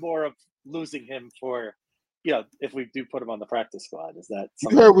talking more of losing him for, if we do put him on the practice squad. Is that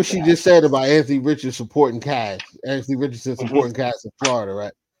you heard what she just said about Anthony Richardson supporting Cass? Anthony Richardson supporting Cass in Florida,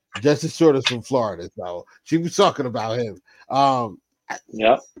 right? Justin Shorter's from Florida, so she was talking about him.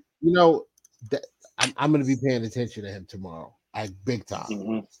 Yeah, I'm going to be paying attention to him tomorrow, big time.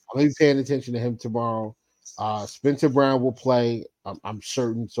 Mm-hmm. I'm going to be paying attention to him tomorrow. Spencer Brown will play, I'm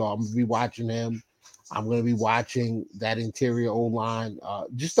certain, so I'm going to be watching him. I'm going to be watching that interior O-line,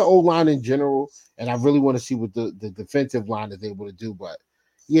 just the O-line in general, and I really want to see what the defensive line is able to do. But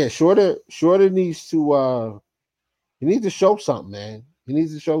yeah, Shorter needs to show something, man. He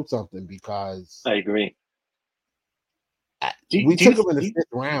needs to show something because I agree. We took him in the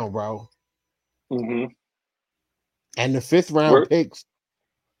 5th round, bro. Mm-hmm. And the 5th round picks.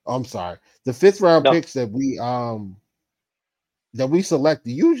 I'm sorry, the 5th round picks that we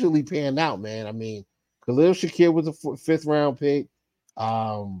selected usually pan out, man. I mean, Khalil Shakir was a 5th round pick,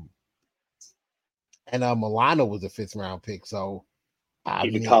 and Milano was a 5th round pick. So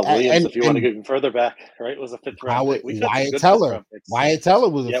even Kyle Williams, if you want to go even further back, right, was a 5th round pick. We've had some good 5th round picks. Wyatt Teller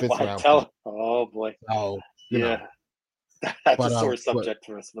was a 5th round pick. Oh boy. So that's a sore subject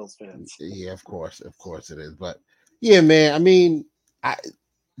for us Bills fans. Yeah, of course it is. But yeah, man. I mean,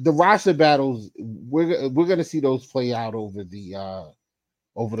 the roster battles, we're gonna see those play out over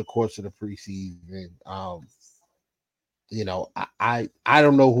the course of the preseason. I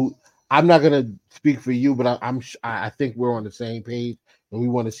don't know who. I'm not gonna speak for you, but I think we're on the same page, and we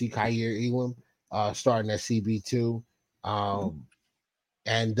want to see Kaiir Elam starting at CB2. I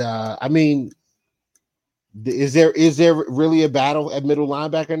mean, is there really a battle at middle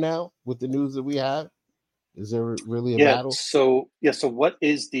linebacker now with the news that we have? Is there really a battle? So what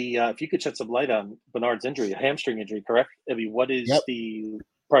is the if you could shed some light on Bernard's injury, a hamstring injury, correct? I mean, what is the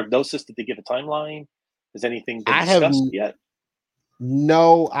prognosis? Did they give a timeline? Has anything been discussed yet?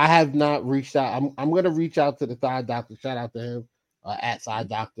 No, I have not reached out. I'm going to reach out to the Thigh Doctor. Shout out to him at Thigh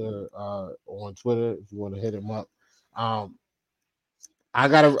Doctor on Twitter if you want to hit him up. I'm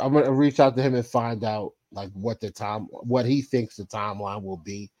going to reach out to him and find out like what he thinks the timeline will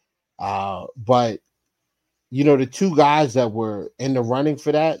be. But the two guys that were in the running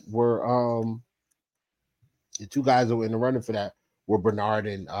for that were Bernard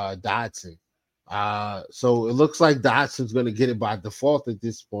and Dodson. So it looks like Dodson's going to get it by default at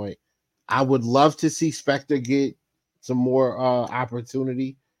this point. I would love to see Spector get some more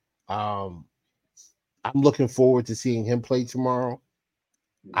opportunity. I'm looking forward to seeing him play tomorrow.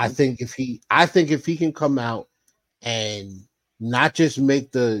 Mm-hmm. I think if he can come out and not just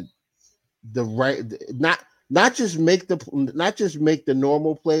make the right, not just make the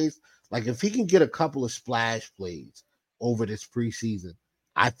normal plays, like if he can get a couple of splash plays over this preseason,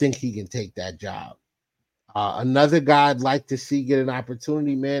 I think he can take that job. Another guy I'd like to see get an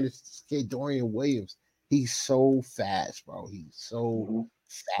opportunity, man, is this kid Dorian Williams. He's so fast, bro. He's so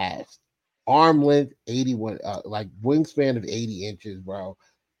fast. Arm length, 81, like wingspan of 80 inches, bro.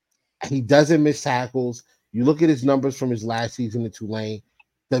 He doesn't miss tackles. You look at his numbers from his last season in Tulane.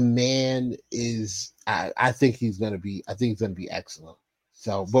 The man is. I think he's gonna be excellent.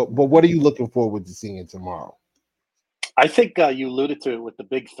 So, but what are you looking forward to seeing tomorrow? I think you alluded to it with the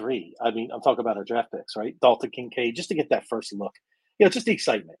big three. I mean, I'm talking about our draft picks, right? Dalton Kincaid, just to get that first look. Just the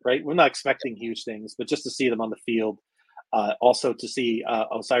excitement, right? We're not expecting huge things, but just to see them on the field. Also to see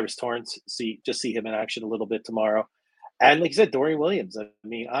Osiris Torrance, see him in action a little bit tomorrow. And like you said, Dorian Williams. I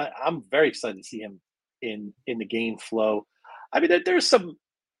mean, I'm very excited to see him in the game flow. I mean, there are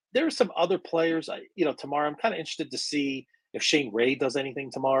some other players. Tomorrow I'm kind of interested to see if Shane Ray does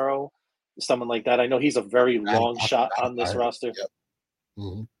anything tomorrow. Someone like that. I know he's a very long shot on this roster. Yep.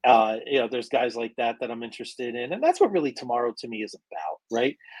 Mm-hmm. There's guys like that I'm interested in, and that's what really tomorrow to me is about,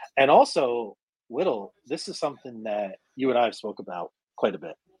 right? And also, Whittle, this is something that you and I have spoke about quite a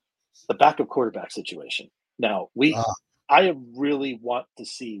bit: the backup quarterback situation. Now, I really want to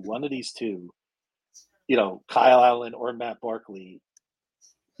see one of these two, Kyle Allen or Matt Barkley,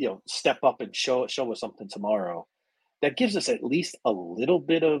 step up and show us something tomorrow that gives us at least a little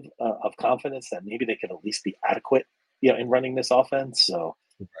bit of confidence that maybe they can at least be adequate, in running this offense. So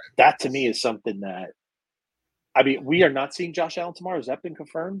that to me is something that I mean, we are not seeing Josh Allen tomorrow. Has that been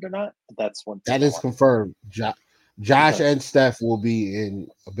confirmed or not? That's one thing. That is confirmed. Josh Okay. and Steph will be in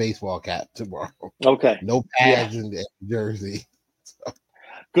a baseball cap tomorrow. Okay. No Yeah. pads in the jersey.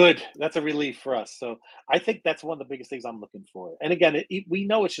 Good. That's a relief for us. So I think that's one of the biggest things I'm looking for. And again, we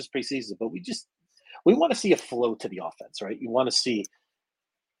know it's just preseason, but we want to see a flow to the offense, right? You want to see,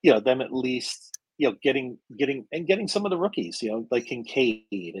 them at least, getting some of the rookies, like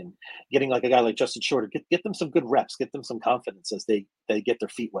Kincaid, and getting like a guy like Justin Shorter, get them some good reps, get them some confidence as they get their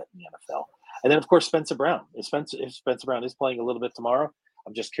feet wet in the NFL. And then of course Spencer Brown. If Spencer Brown is playing a little bit tomorrow,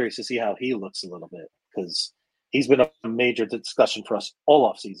 I'm just curious to see how he looks a little bit, because he's been a major discussion for us all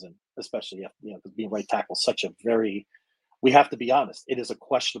off season, especially because being right tackle is such a very, we have to be honest, it is a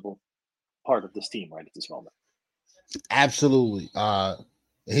questionable part of this team right at this moment. Absolutely.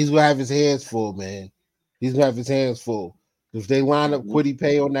 He's gonna have his hands full, man. He's gonna have his hands full. If they line up Quiddy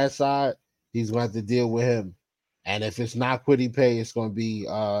Pay on that side, he's gonna have to deal with him. And if it's not Quiddy Pay, it's gonna be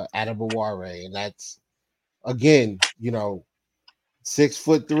Adam Aware. And that's again,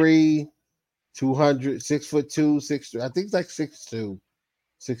 6'3", 200, 6'2", 6'3". I think it's like 6'2",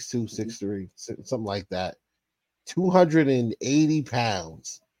 6'2", 6'3", something like that. 280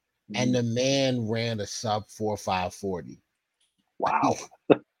 pounds. And the man ran a sub 4.5 40. Wow.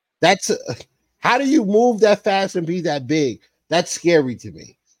 That's how do you move that fast and be that big? That's scary to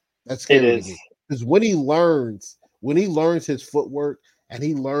me. That's scary to me. Because when he learns his footwork and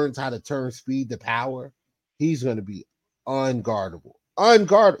he learns how to turn speed to power, he's gonna be unguardable.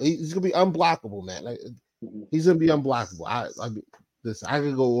 He's gonna be unblockable, man. He's gonna be unblockable. I mean, listen, I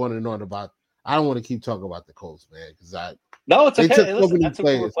could go on and on about. I don't want to keep talking about the Colts, man, because No, it's okay. Hey, listen, that's who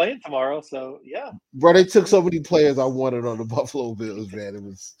we're playing tomorrow, so yeah. Bro, they took so many players I wanted on the Buffalo Bills, man. It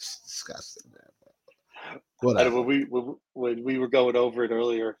was disgusting, man. Whatever. And when we were going over it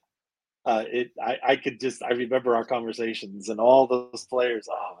earlier, I remember our conversations and all those players.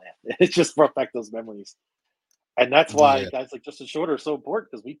 Oh man, it just brought back those memories. And that's why guys like Justin Shorter are so important,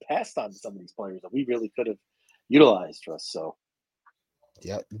 because we passed on some of these players that we really could have utilized for us. So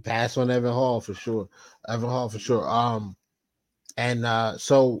yep, pass on Evan Hall for sure. Evan Hall for sure.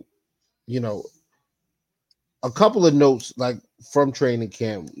 So a couple of notes like from training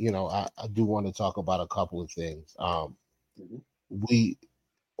camp, I do want to talk about a couple of things. We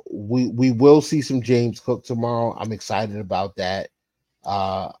will see some James Cook tomorrow. I'm excited about that.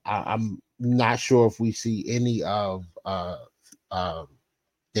 I'm not sure if we see any of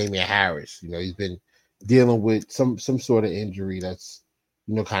Damian Harris. He's been dealing with some sort of injury that's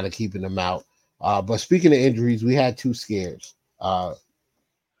kind of keeping him out. But speaking of injuries, we had two scares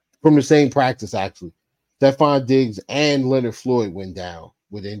from the same practice, actually. Stephon Diggs and Leonard Floyd went down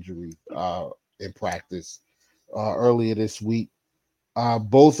with injury in practice earlier this week.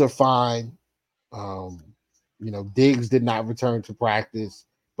 Both are fine. Diggs did not return to practice,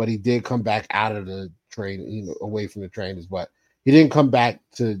 but he did come back out of the train, away from the trainers, but he didn't come back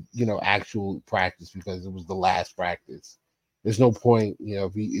to, actual practice because it was the last practice. There's no point,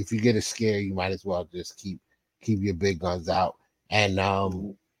 if you get a scare, you might as well just keep your big guns out. And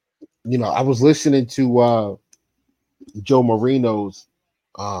I was listening to Joe Marino's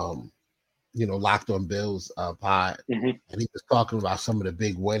Locked on Bills pod, and he was talking about some of the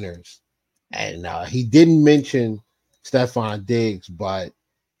big winners. And he didn't mention Stephon Diggs, but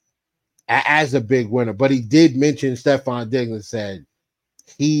as a big winner. But he did mention Stephon Diggs and said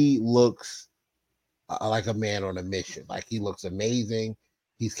he looks like a man on a mission. Like he looks amazing.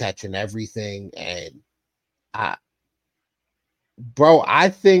 He's catching everything, and I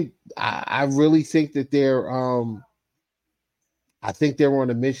really think that they're on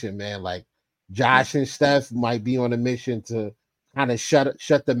a mission, man. Like Josh and Steph might be on a mission to kind of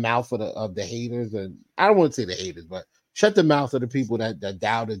shut the mouth of the haters, and I don't want to say the haters, but shut the mouth of the people that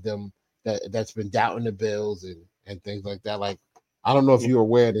doubted them, that's been doubting the Bills and things like that. Like I don't know if you're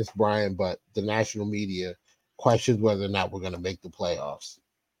aware of this, Brian, but the national media questions whether or not we're going to make the playoffs.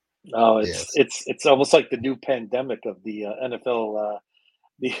 Oh, it's almost like the new pandemic of the NFL.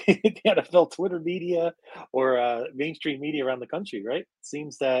 The NFL Twitter media or mainstream media around the country, right? It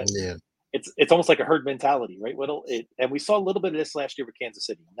seems that it's almost like a herd mentality, right? And we saw a little bit of this last year with Kansas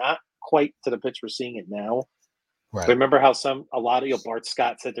City, not quite to the pitch we're seeing it now. Right. But remember how a lot of Bart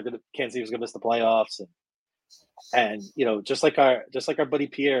Scott said Kansas City was going to miss the playoffs, and just like our buddy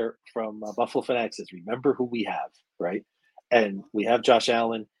Pierre from Buffalo Fanatics says, remember who we have, right? And we have Josh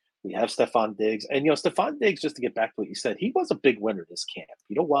Allen. We have Stephon Diggs. And, Stephon Diggs, just to get back to what you said, he was a big winner this camp.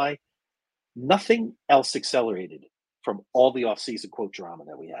 You know why? Nothing else accelerated from all the offseason quote drama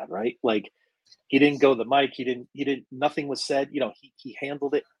that we had, right? Like, he didn't go to the mic. Nothing was said. He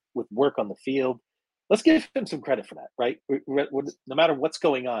handled it with work on the field. let's give him some credit for that, right? No matter what's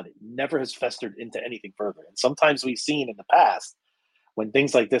going on, it never has festered into anything further. And sometimes we've seen in the past when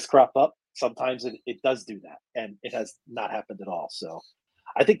things like this crop up, sometimes it does do that, and it has not happened at all. So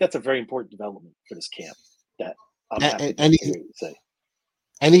I think that's a very important development for this camp that I'm happy to hear you say.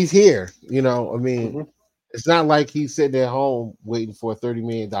 And he's here. You know, I mean, Mm-hmm. it's not like he's sitting at home waiting for a $30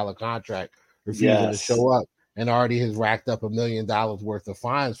 million contract, refusing to show up, and already has racked up $1 million worth of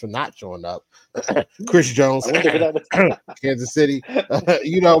fines for not showing up. Chris Jones, Kansas City,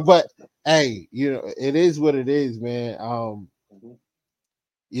 you know, but hey, you know, it is what it is, man.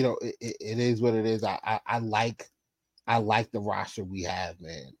 You know, it is what it is. I like the roster we have,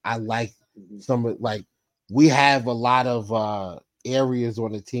 man. I like some of, like, we have a lot of areas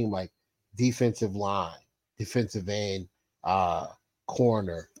on the team, like defensive line, defensive end,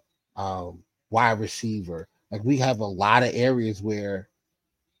 corner, wide receiver. Like, we have a lot of areas where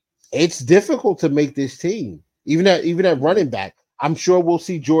it's difficult to make this team. Even at running back, I'm sure we'll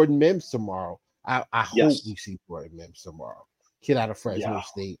see Jordan Mims tomorrow. I hope we see Jordan Mims tomorrow. Kid out of Fresno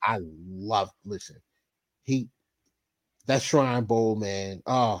State. I love. Listen, that Shrine Bowl, man.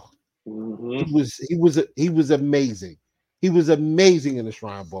 Oh, he was amazing. He was amazing in the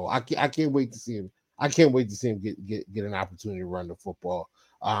Shrine Bowl. I can't wait to see him. I can't wait to see him get an opportunity to run the football.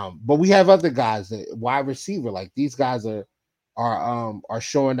 But we have other guys that wide receiver, like these guys are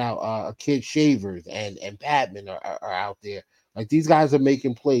showing out. Kid Shavers and Patman are out there. Like, these guys are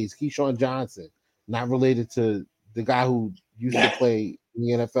making plays. Keyshawn Johnson, not related to the guy who used to play in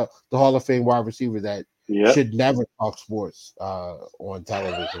the NFL, the Hall of Fame wide receiver that should never talk sports on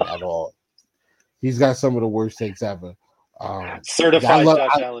television at all. He's got some of the worst takes ever. Certified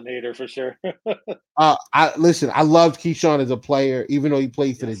Josh Allen hater for sure. I loved Keyshawn as a player, even though he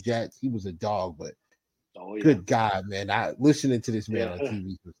played for the Jets. He was a dog, but good God, man! I listening to this man on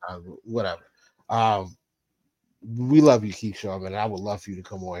TV sometimes, whatever. We love you, Keyshawn, man. I would love for you to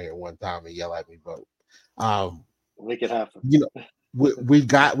come on here one time and yell at me, but make it happen. You know, we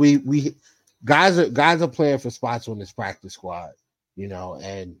guys are playing for spots on this practice squad, you know,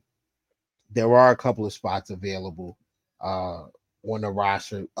 and there are a couple of spots available on the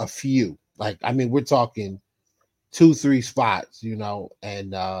roster. A few, like, I mean, we're talking 2-3 spots, you know,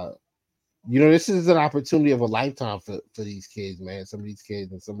 and you know, this is an opportunity of a lifetime for these kids, man. Some of these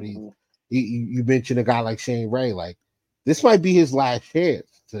kids and some of these. You mentioned a guy like Shane Ray, like, this might be his last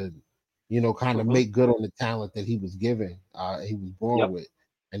chance to, you know, kind of make good on the talent that he was given, he was born with,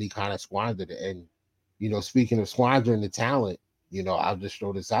 and he kind of squandered it. And, you know, speaking of squandering the talent, you know, I'll just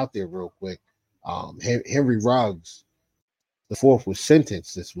throw this out there real quick. Henry Ruggs, the fourth, was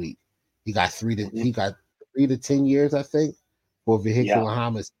sentenced this week. He got 3 to 10 years, I think, for vehicular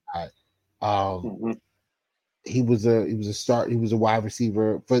homicide. He was a wide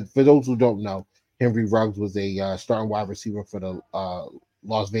receiver. For those who don't know, Henry Ruggs was a starting wide receiver for the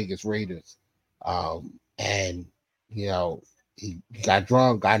Las Vegas Raiders. And, you know, he got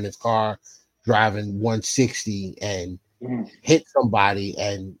drunk, got in his car, driving 160 and hit somebody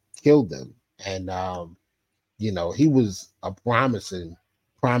and killed them. And, you know, he was a promising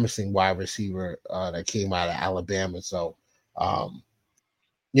wide receiver that came out of Alabama. So,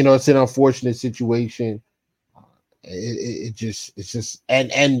 you know, it's an unfortunate situation. It's just,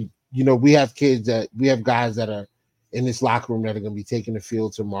 and you know, we have guys that are in this locker room that are going to be taking the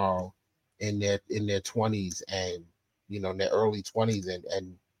field tomorrow in their 20s and, you know, in their early 20s,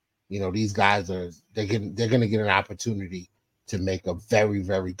 and you know, these guys they're going to get an opportunity to make a very,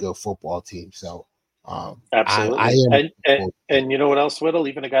 very good football team. So absolutely. And you know what else, Whittle?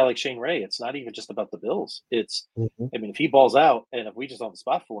 Even a guy like Shane Ray, it's not even just about the Bills. It's I mean, if he balls out and if we just don't have a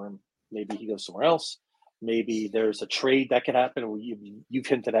spot for him, maybe he goes somewhere else. Maybe there's a trade that could happen. Or you've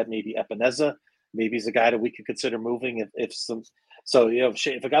hinted at maybe Epineza. Maybe he's a guy that we could consider moving if some. So, you know,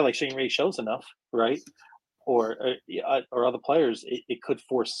 if a guy like Shane Ray shows enough, right, or other players, it could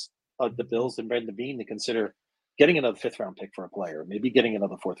force the Bills and Brandon Beane to consider getting another 5th round pick for a player, maybe getting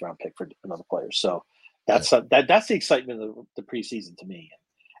another 4th round pick for another player. So that's the excitement of the preseason to me.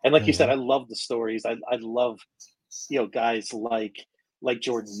 And like you said, I love the stories. I love, you know, guys like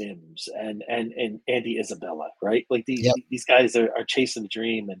Jordan Mims and Andy Isabella, right? Like these guys are chasing the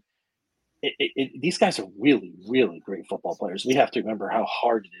dream, and these guys are really, really great football players. We have to remember how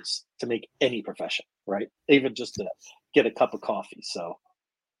hard it is to make any profession, right? Even just to get a cup of coffee. So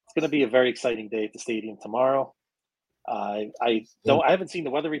it's going to be a very exciting day at the stadium tomorrow. I haven't seen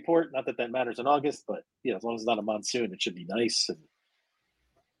the weather report. Not that matters in August, but you know, as long as it's not a monsoon, it should be nice.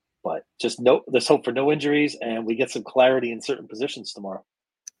 But just there's hope for no injuries, and we get some clarity in certain positions tomorrow.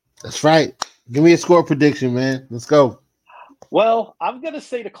 That's right. Give me a score prediction, man. Let's go. Well, I'm going to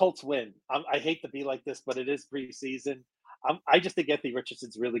say the Colts win. I hate to be like this, but it is preseason. I just think Anthony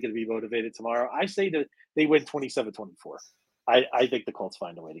Richardson's really going to be motivated tomorrow. I say that they win 27-24. I think the Colts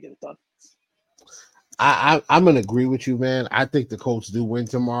find a way to get it done. I'm gonna agree with you, man. I think the Colts do win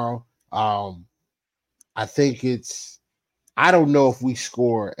tomorrow. I think I don't know if we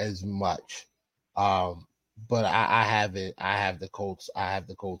score as much. But I have it. I have the Colts. I have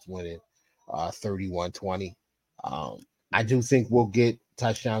the Colts winning 31-20. I do think we'll get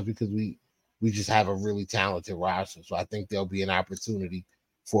touchdowns because we just have a really talented roster. So I think there'll be an opportunity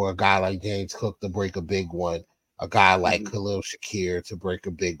for a guy like James Cook to break a big one, a guy like Khalil Shakir to break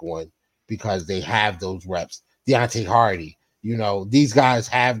a big one because they have those reps. Deontay Hardy, these guys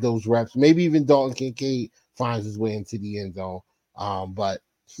have those reps. Maybe even Dalton Kincaid finds his way into the end zone. But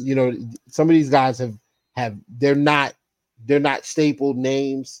some of these guys they're not staple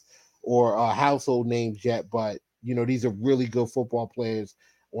names or household names yet, but these are really good football players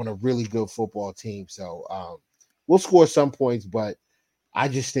on a really good football team. So we'll score some points, but I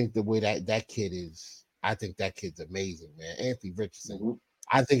just think the way that kid is, I think that kid's amazing, man. Anthony Richardson. Mm-hmm.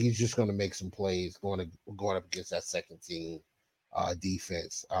 I think he's just going to make some plays going up against that second team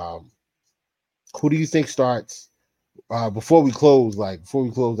defense. Who do you think starts before we close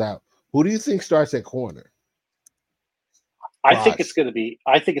out? Who do you think starts at corner? I think it's going to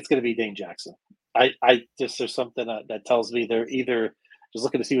be Dane Jackson. I just there's something that tells me they're either just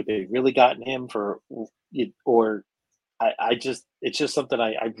looking to see what they really got in him for, or it's just something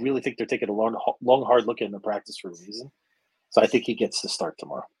I really think they're taking a long hard look in the practice for a reason. So I think he gets to start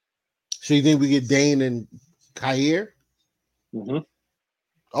tomorrow. So you think we get Dane and Khair? Mm-hmm.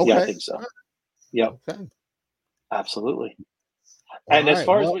 Okay. Yeah, I think so. Yep. Okay. Absolutely. And as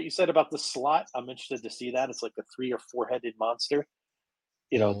far as what you said about the slot, I'm interested to see that. It's like a 3 or 4-headed monster.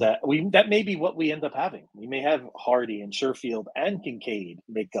 That may be what we end up having. We may have Hardy and Sherfield and Kincaid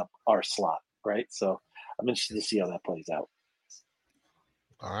make up our slot, right? So I'm interested to see how that plays out.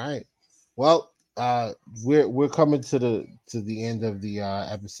 All right. Well, we're coming to the end of the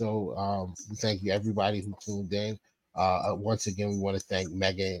episode. We thank you everybody who tuned in. Once again, we want to thank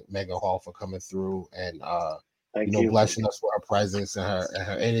Megan Hall for coming through and blessing us with her presence and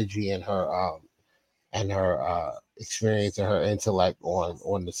her energy and her experience and her intellect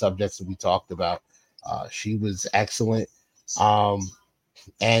on the subjects that we talked about. She was excellent.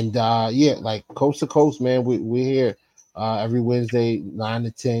 Like coast to coast, man. We're here every Wednesday, 9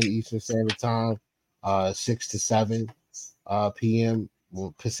 to 10 Eastern Standard Time, 6 to 7 p.m.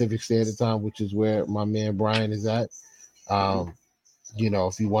 Pacific Standard Time, which is where my man Brian is at.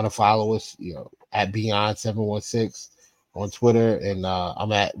 If you want to follow us, at Beyond 716 on Twitter, and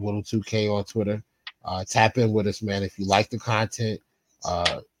I'm at Whittle2K on Twitter. Tap in with us, man. If you like the content,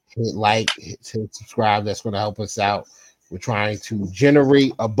 hit like, hit subscribe. That's going to help us out. We're trying to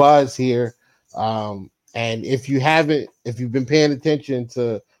generate a buzz here. And if you've been paying attention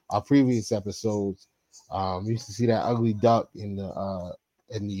to our previous episodes, you used to see that ugly duck in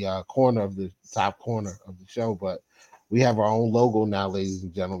the corner of the top corner of the show, but we have our own logo now, ladies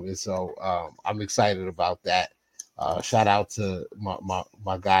and gentlemen. So I'm excited about that. Shout out to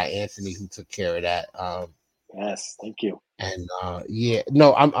my guy Anthony who took care of that. Yes, thank you. And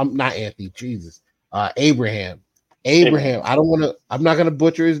I'm not Anthony. Jesus, Abraham. I'm not gonna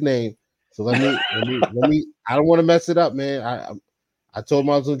butcher his name. So let me. I don't want to mess it up, man. I told him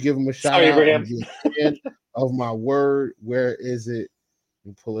I was gonna give him a shout out. Abraham. Of my word, where is it?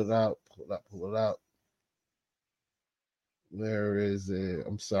 Let me pull it out. Pull it out. Where is it?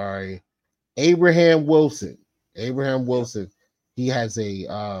 I'm sorry. Abraham Wilson. He has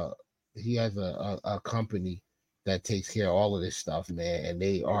a company that takes care of all of this stuff, man, and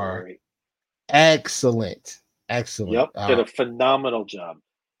they are excellent. Yep, did a phenomenal job.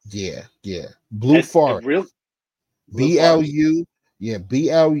 Yeah. Blue Forest. BLU. Yeah,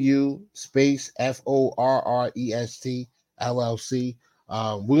 BLU space FORREST LLC.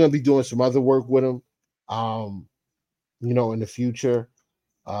 We're gonna be doing some other work with them. In the future,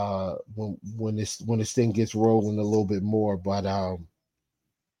 when this thing gets rolling a little bit more. But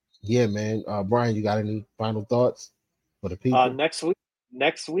yeah, man. Brian, you got any final thoughts for the people? Next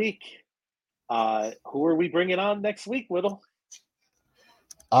week, who are we bringing on next week, Whittle?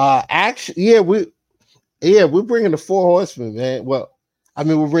 We're bringing the 4 horsemen, man. Well, I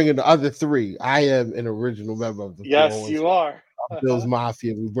mean, we're bringing the other 3. I am an original member of the 4 horsemen. You are. Bills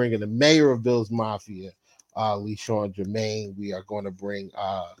Mafia. We're bringing the mayor of Bills Mafia, LeSean Germain. We are going to bring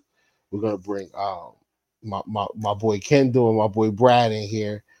my boy Kendall and my boy Brad in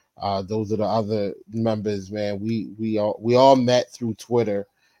here. Those are the other members, man. We all met through Twitter,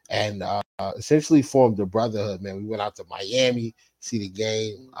 and essentially formed a brotherhood. Man, we went out to Miami, see the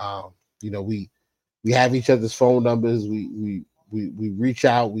game. We have each other's phone numbers. We reach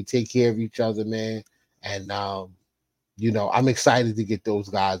out. We take care of each other, man. And I'm excited to get those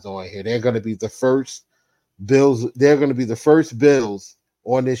guys on here. They're going to be the first Bills. They're going to be the first Bills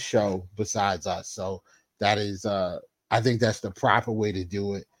on this show besides us. So that is, I think that's the proper way to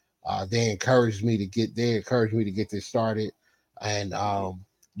do it. They encouraged me to get this started, and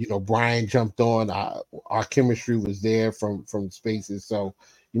Brian jumped on. Our chemistry was there from spaces, so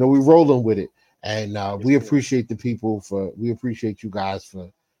we're rolling with it, and we appreciate the people we appreciate you guys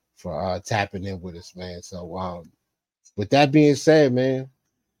for tapping in with us, man. So with that being said, man,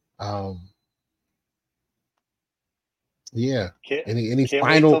 yeah. Any Can't wait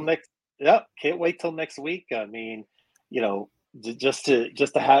final? till next. Yeah, can't wait till next week. I mean, just to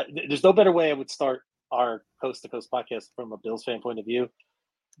have. There's no better way I would start our coast to coast podcast from a Bills fan point of view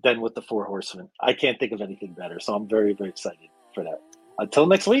than with the Four Horsemen. I can't think of anything better. So I'm very, very excited for that. Until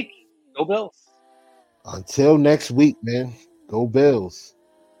next week, go Bills. Until next week, man. Go Bills.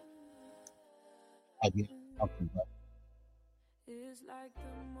 I mean, It's like the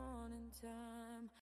morning time.